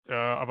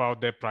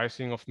about the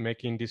pricing of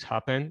making this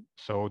happen,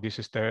 so this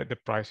is the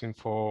pricing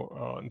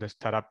for the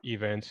startup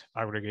events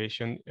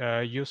aggregation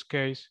use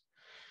case.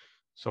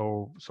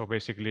 So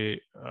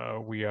basically,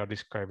 we are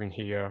describing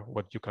here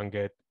what you can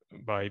get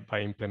by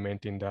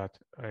implementing that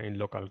in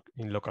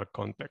local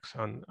context,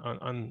 and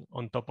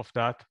on top of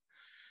that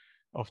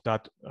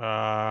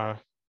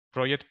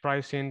project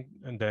pricing,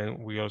 and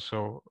then we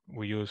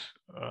use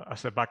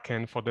as a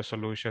backend for the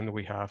solution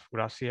we have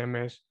Graph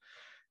CMS,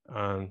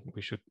 and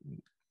we should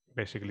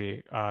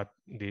basically add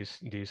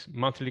this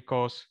monthly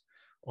cost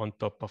on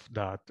top of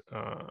that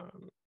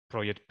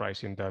project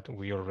pricing that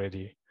we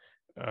already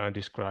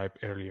described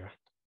earlier.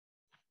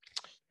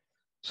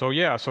 So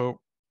yeah, so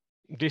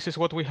this is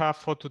what we have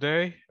for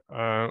today.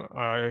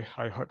 I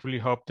really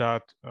hope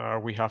that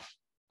we have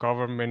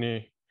covered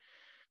many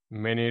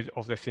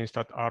of the things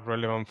that are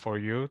relevant for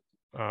you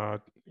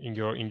in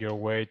your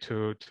way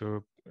to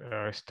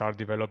start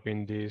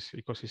developing this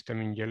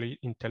ecosystem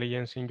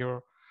intelligence in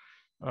your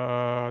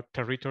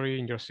territory,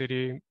 in your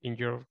city, in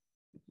your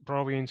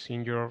province,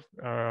 in your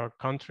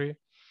country.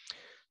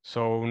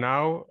 So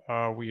now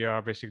we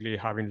are basically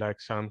having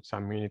like some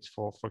minutes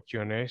for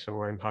Q&A.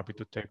 So I'm happy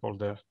to take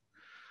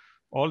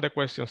all the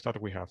questions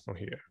that we have from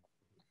here.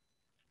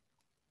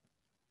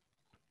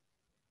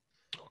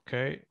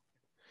 Okay.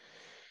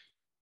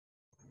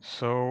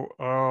 So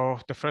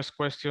the first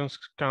question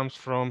comes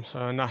from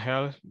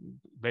Nahel.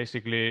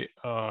 Basically,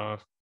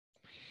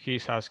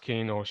 he's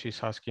asking, or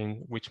she's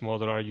asking, which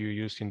model are you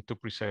using to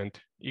present,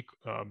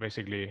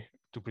 basically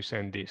to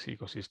present this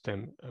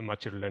ecosystem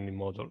machine learning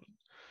model?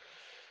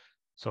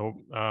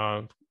 So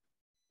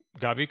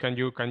Gabby, can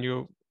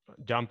you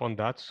jump on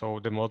that? So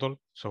the model.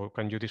 So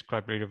can you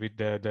describe a little bit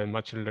the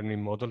machine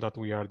learning model that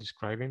we are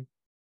describing?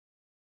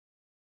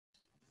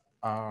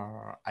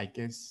 I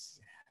guess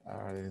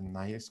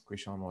Naya's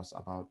question was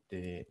about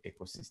the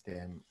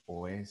ecosystem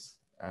OS.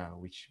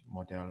 Which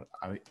model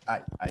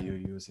are you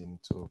using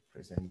to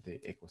present the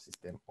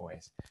ecosystem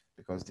OS?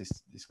 Because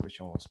this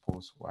question was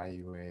posed while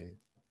you were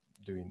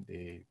doing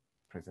the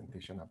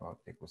presentation about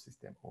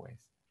ecosystem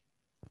OS.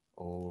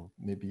 Or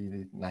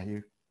maybe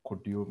Nahir,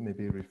 could you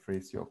maybe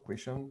rephrase your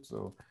question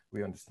so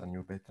we understand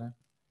you better?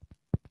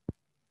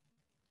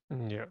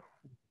 Yeah.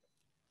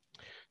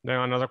 Then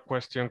another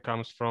question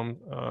comes from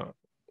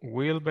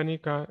Will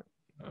Benica.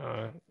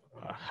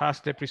 Has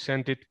the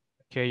presented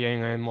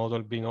KNN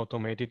model been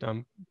automated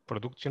and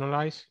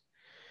productionalized?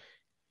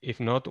 If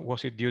not,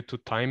 was it due to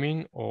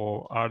timing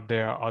or are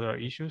there other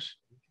issues?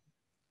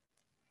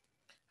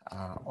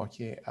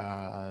 Okay,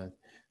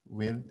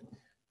 Will,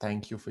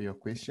 thank you for your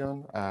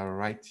question.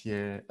 Right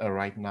here,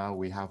 right now,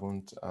 we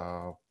haven't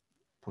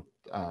put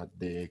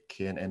the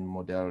KNN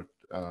model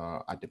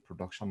at the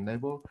production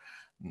level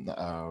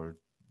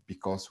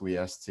because we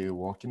are still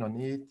working on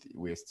it.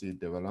 We are still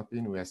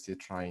developing. We are still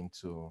trying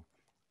to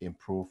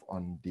improve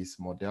on this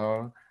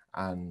model.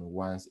 And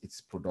once it's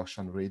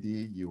production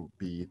ready,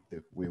 we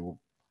will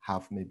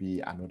have maybe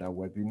another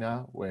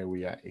webinar where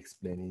we are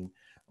explaining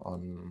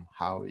on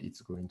how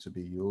it's going to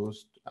be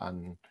used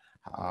and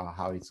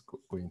how it's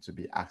going to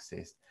be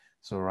accessed.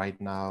 So right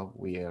now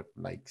we are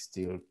like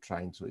still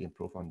trying to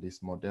improve on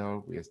this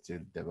model. We are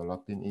still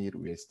developing it.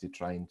 We are still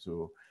trying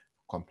to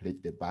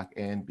complete the back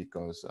end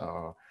because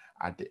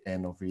at the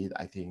end of it,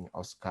 I think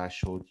Oscar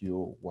showed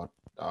you what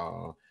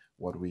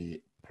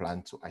we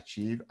plan to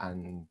achieve.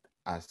 And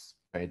as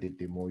per the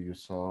demo you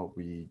saw,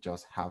 we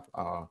just have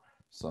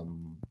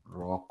some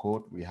raw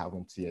code. We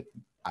haven't yet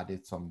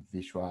added some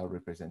visual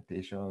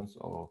representations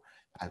or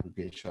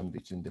aggregation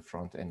between the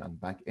front end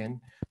and back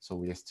end. So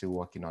we are still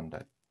working on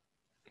that.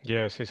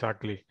 Yes,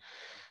 exactly.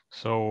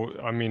 So,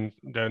 I mean,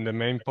 the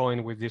main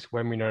point with this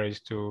webinar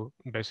is to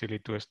basically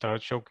to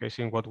start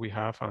showcasing what we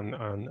have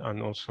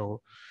and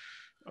also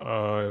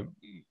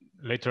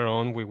later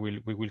on we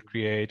will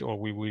create or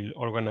we will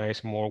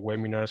organize more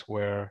webinars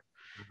where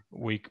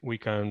we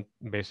can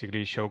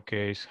basically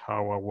showcase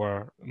how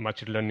our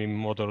machine learning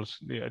models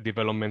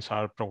developments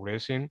are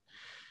progressing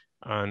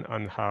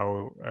and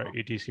how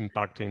it is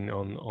impacting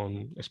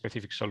on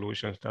specific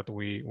solutions that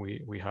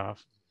we have.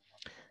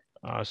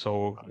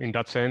 So in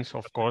that sense,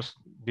 of course,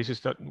 this is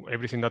that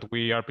everything that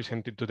we are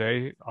presenting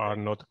today are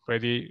not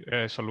ready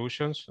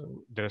solutions.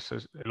 There's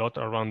a lot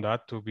around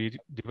that to be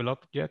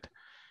developed yet.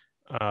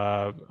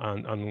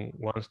 And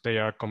once they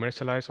are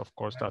commercialized, of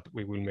course, that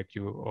we will make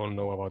you all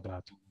know about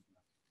that.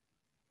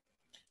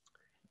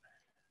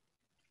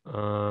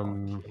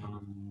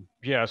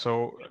 Yeah,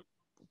 so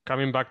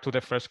coming back to the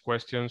first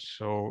question.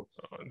 So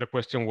the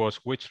question was,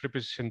 which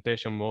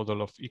representation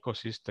model of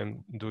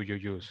ecosystem do you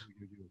use?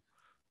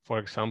 For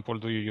example,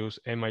 do you use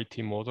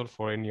MIT model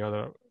for any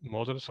other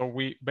model? So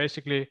we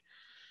basically,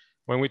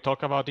 when we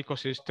talk about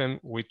ecosystem,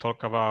 we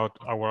talk about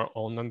our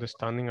own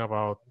understanding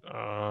about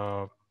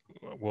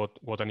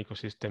what an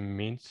ecosystem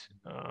means.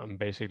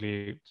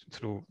 Basically,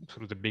 through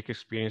the big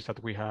experience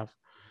that we have,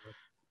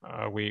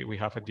 we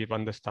have a deep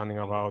understanding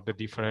about the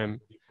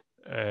different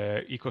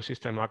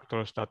ecosystem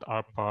actors that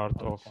are part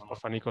of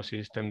an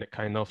ecosystem, the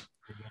kind of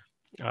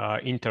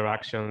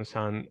interactions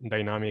and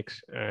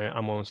dynamics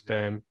amongst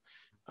them,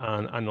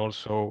 and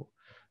also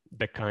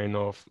the kind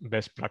of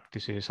best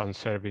practices and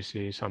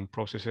services and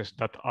processes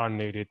that are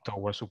needed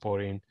towards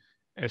supporting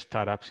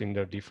startups in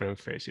their different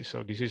phases.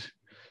 So this is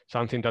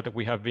something that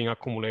we have been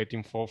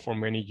accumulating for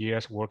many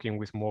years, working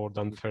with more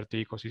than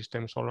 30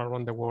 ecosystems all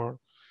around the world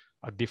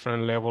at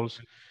different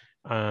levels.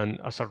 And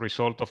as a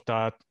result of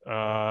that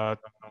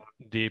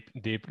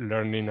deep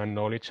learning and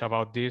knowledge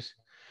about this,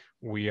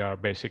 we are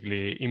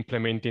basically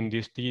implementing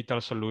these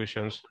digital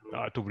solutions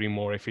to bring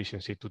more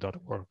efficiency to that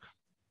work.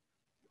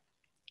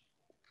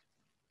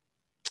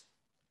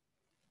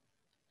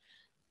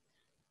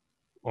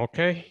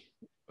 Okay,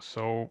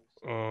 so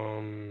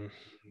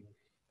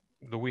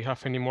do we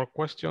have any more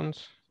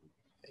questions?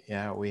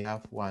 Yeah, we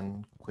have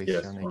one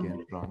question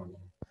again from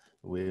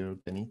Will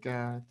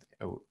Benica.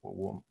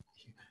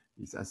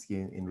 He's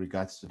asking in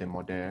regards to the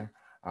model,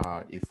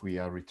 if we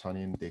are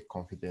returning the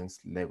confidence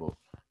level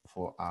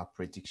for our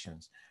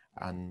predictions.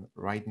 And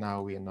right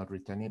now we are not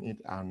returning it.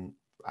 And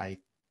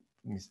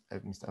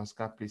Mr.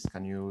 Oscar, please,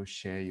 can you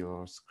share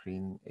your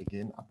screen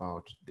again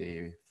about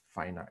the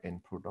final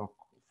end product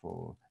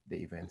for the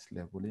events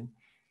labeling,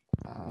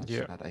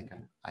 so that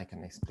I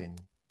can explain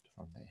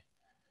from there.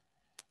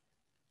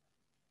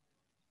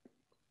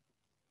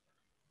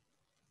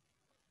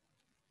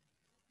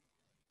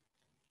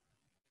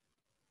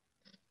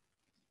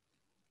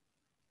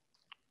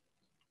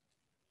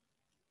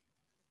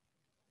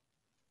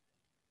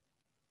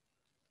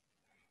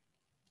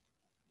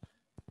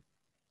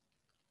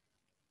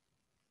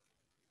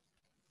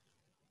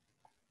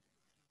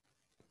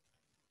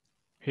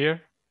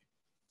 Here?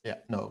 Yeah,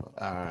 no,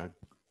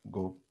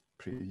 go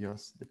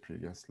previous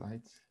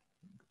slide.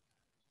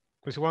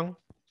 Which one?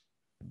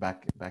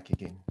 Back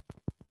again.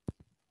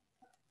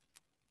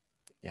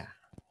 Yeah,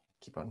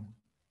 keep on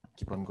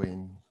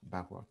going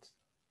backwards.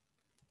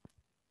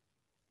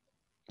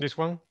 This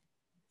one?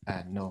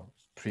 No,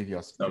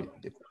 previous. No.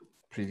 The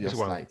previous This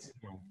one. slides.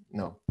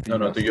 No.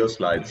 No, to your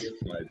slides.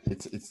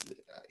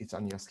 It's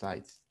on your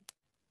slides.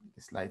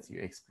 The slides you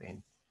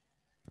explained.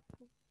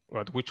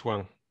 What? Which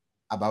one?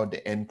 About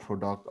the end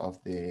product of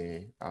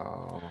the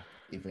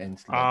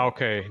events.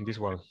 Okay, this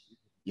one.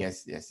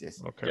 Yes.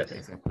 Okay, yes.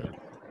 exactly.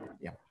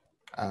 Yeah.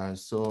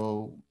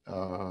 So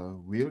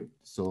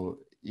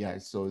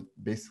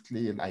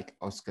basically, like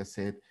Oscar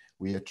said,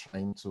 we are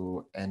trying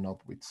to end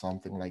up with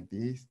something like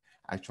this.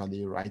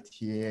 Actually, right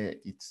here,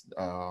 it's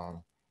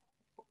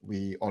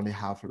we only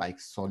have like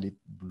solid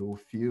blue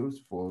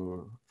fields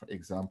for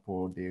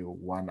example, the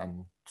 1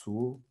 and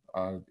 2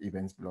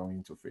 events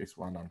belonging to phase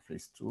 1 and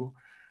phase 2.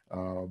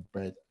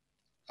 But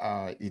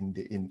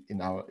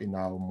in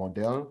our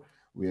model,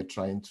 we are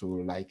trying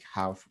to like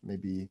have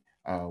maybe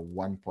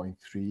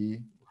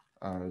 1.3,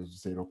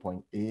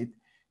 0.8,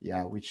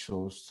 yeah, which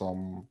shows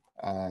some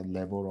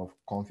level of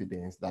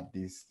confidence that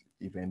this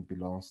event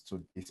belongs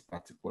to this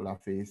particular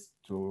phase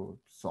to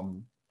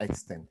some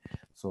extent.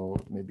 So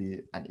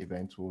maybe an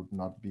event would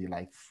not be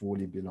like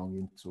fully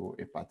belonging to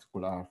a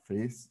particular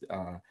phase,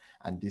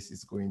 and this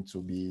is going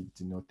to be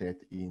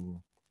denoted in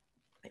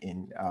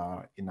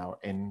our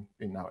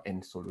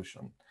end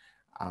solution.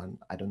 And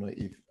I don't know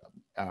if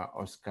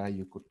Oscar,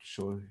 you could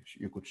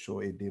show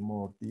a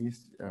demo of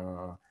this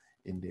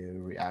in the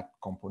React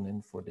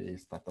component for the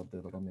startup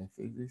development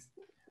phases.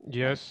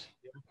 Yes.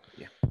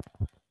 Yeah.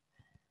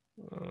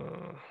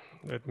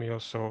 Let me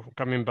also,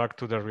 coming back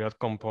to the React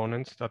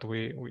components that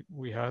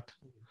we had.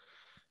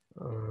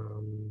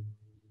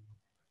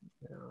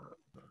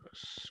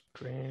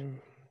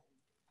 Screen.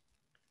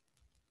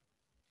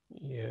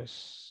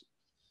 Yes.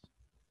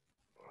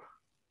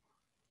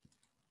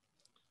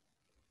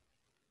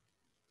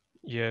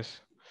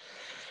 Yes.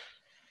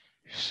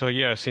 So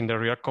yes, in the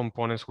React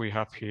components we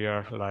have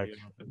here like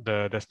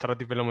the startup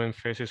development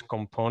phases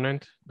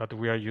component that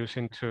we are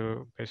using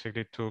to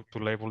basically to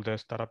label the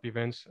startup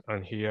events.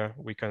 And here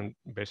we can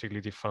basically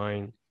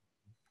define,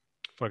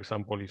 for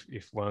example,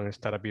 if one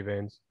startup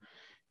event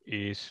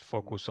is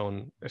focused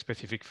on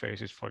specific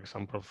phases, for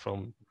example,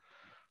 from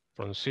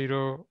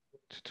 0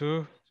 to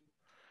 2,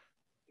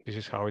 this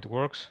is how it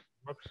works.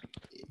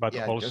 But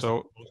yeah,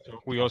 also,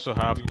 we also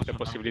have the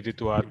possibility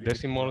to add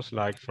decimals,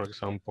 like for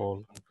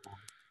example,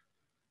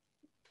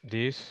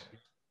 this.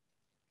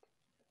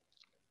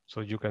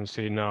 So you can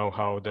see now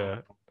how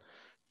the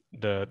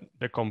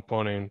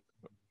component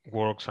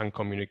works and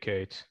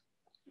communicates.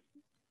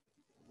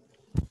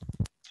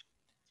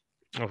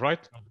 All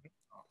right.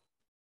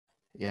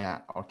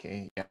 Yeah.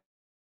 Okay. Yeah.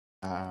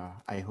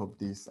 I hope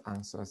this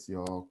answers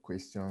your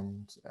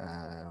questions,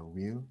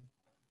 Will.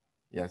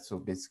 Yeah, so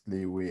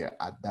basically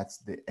that's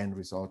the end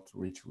result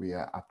which we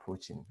are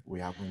approaching. We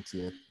haven't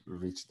yet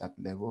reached that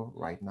level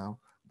right now,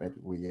 but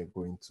we are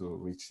going to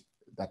reach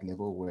that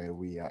level where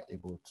we are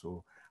able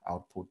to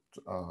output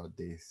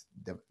the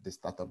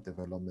startup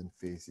development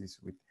phases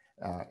with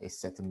a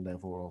certain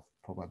level of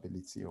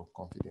probability or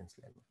confidence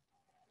level.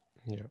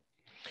 Yeah.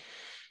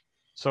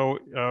 So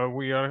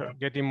we are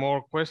getting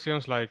more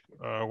questions like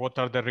what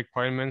are the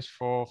requirements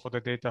for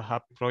the Data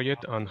Hub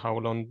project and how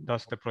long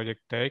does the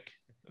project take?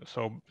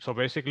 So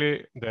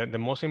basically the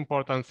most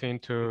important thing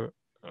to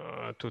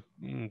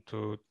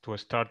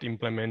start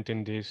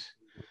implementing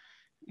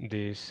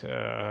this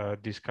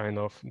kind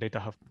of Data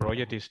Hub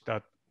project is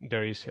that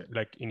there is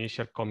like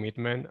initial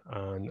commitment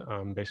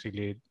and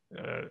basically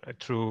a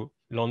true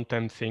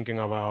long-term thinking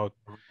about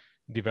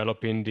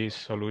developing this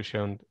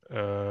solution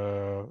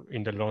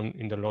in the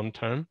long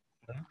term.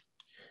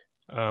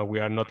 We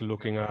are not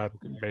looking at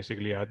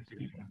basically at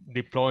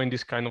deploying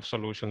this kind of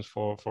solutions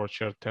for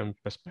short-term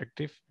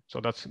perspective. So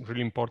that's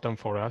really important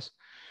for us.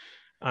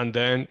 And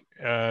then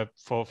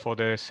for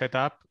the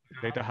setup,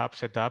 Data Hub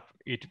setup,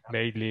 it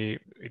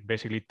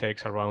basically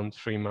takes around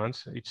 3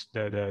 months. It's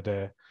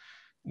the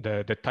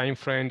time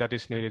frame that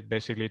is needed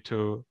basically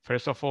to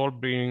first of all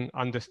bring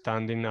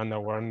understanding and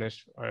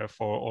awareness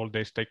for all the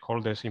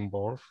stakeholders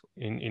involved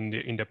in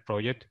the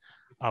project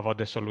about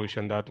the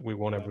solution that we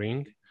want to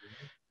bring,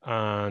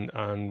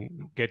 and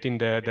getting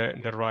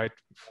the right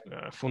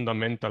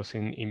fundamentals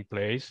in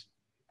place,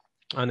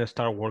 and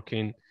start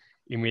working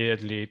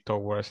immediately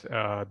towards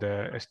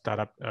the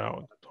startup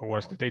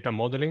towards the data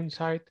modeling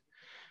side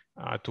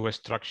to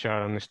structure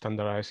and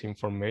standardize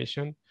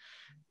information.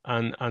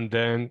 And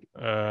then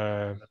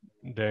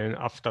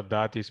after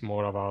that is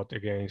more about,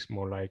 again, it's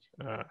more like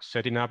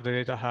setting up the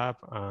Data Hub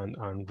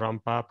and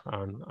ramp up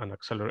and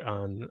accelerate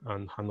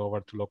and hand over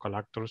to local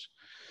actors,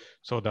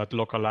 so that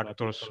local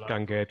actors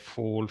can get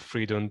full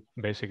freedom,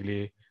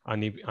 basically,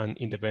 and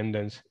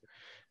independence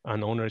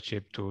and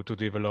ownership to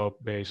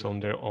develop based on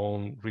their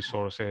own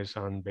resources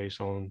and based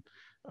on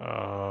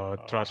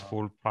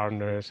trustful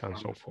partners and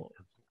so forth.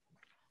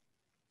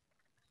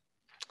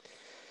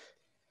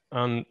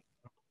 And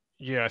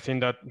Yeah, I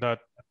think that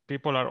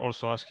people are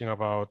also asking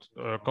about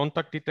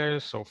contact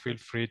details, so feel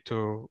free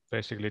to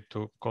basically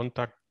to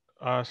contact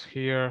us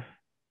here.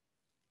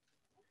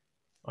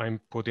 I'm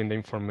putting the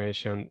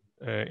information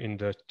in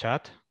the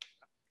chat.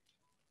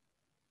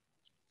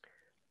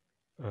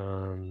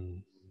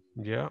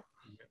 Yeah.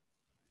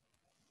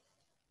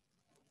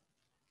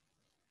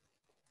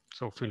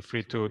 So feel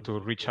free to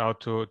reach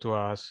out to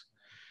us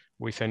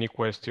with any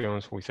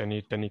questions, with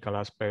any technical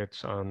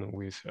aspects, and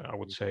with, I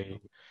would say,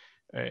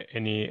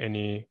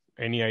 any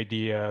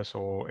ideas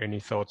or any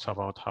thoughts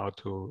about how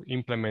to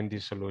implement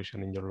this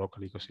solution in your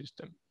local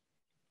ecosystem.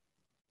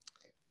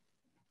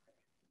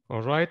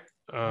 All right.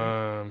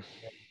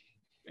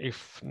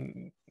 If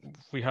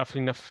we have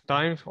enough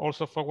time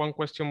also for one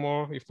question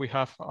more, if we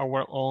have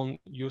our own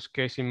use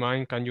case in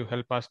mind, can you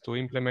help us to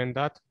implement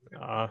that?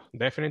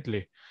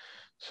 Definitely.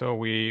 So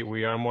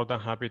we are more than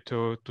happy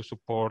to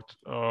support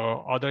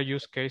other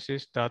use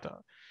cases that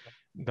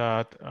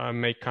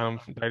may come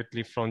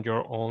directly from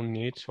your own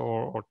needs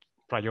or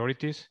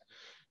priorities.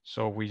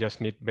 So we just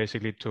need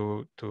basically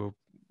to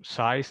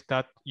size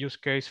that use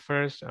case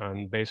first,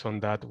 and based on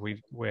that,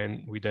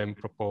 when we then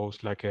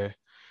propose like a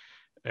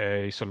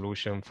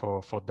solution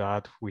for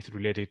that with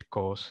related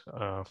costs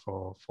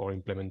for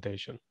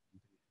implementation.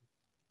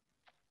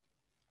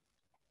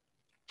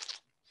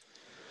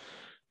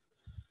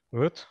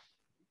 Good.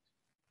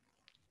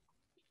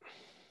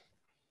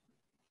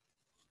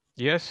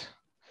 Yes.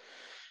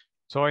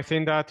 So I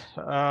think that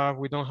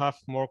we don't have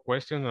more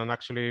questions, and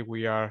actually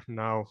we are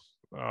now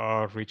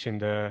reaching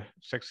the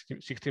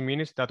 60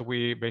 minutes that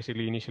we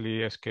basically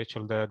initially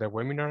scheduled the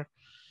webinar.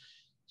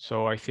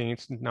 So I think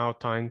it's now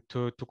time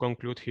to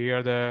conclude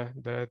here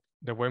the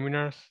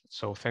webinar.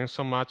 So thanks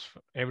so much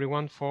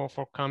everyone for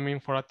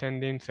coming, for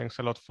attending. Thanks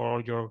a lot for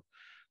all your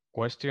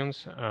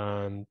questions,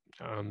 and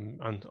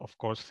of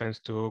course thanks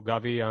to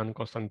Gabi and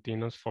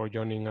Konstantinos for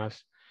joining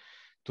us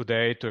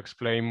today to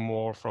explain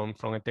more from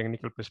a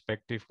technical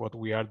perspective what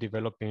we are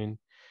developing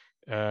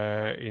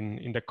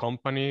in the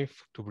company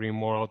to bring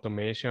more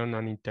automation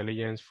and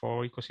intelligence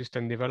for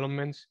ecosystem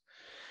developments.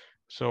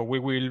 So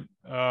we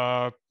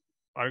are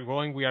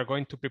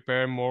going to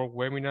prepare more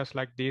webinars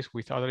like this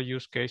with other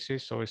use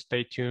cases, so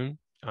stay tuned.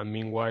 And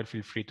meanwhile,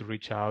 feel free to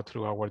reach out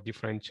through our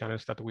different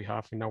channels that we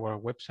have in our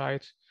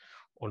websites,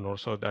 and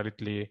also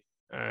directly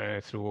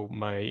through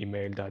my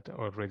email that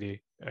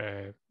already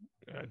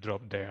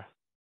dropped there.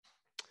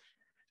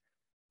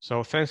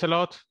 So thanks a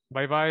lot.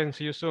 Bye-bye and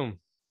see you soon.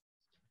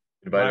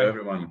 Goodbye to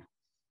everyone.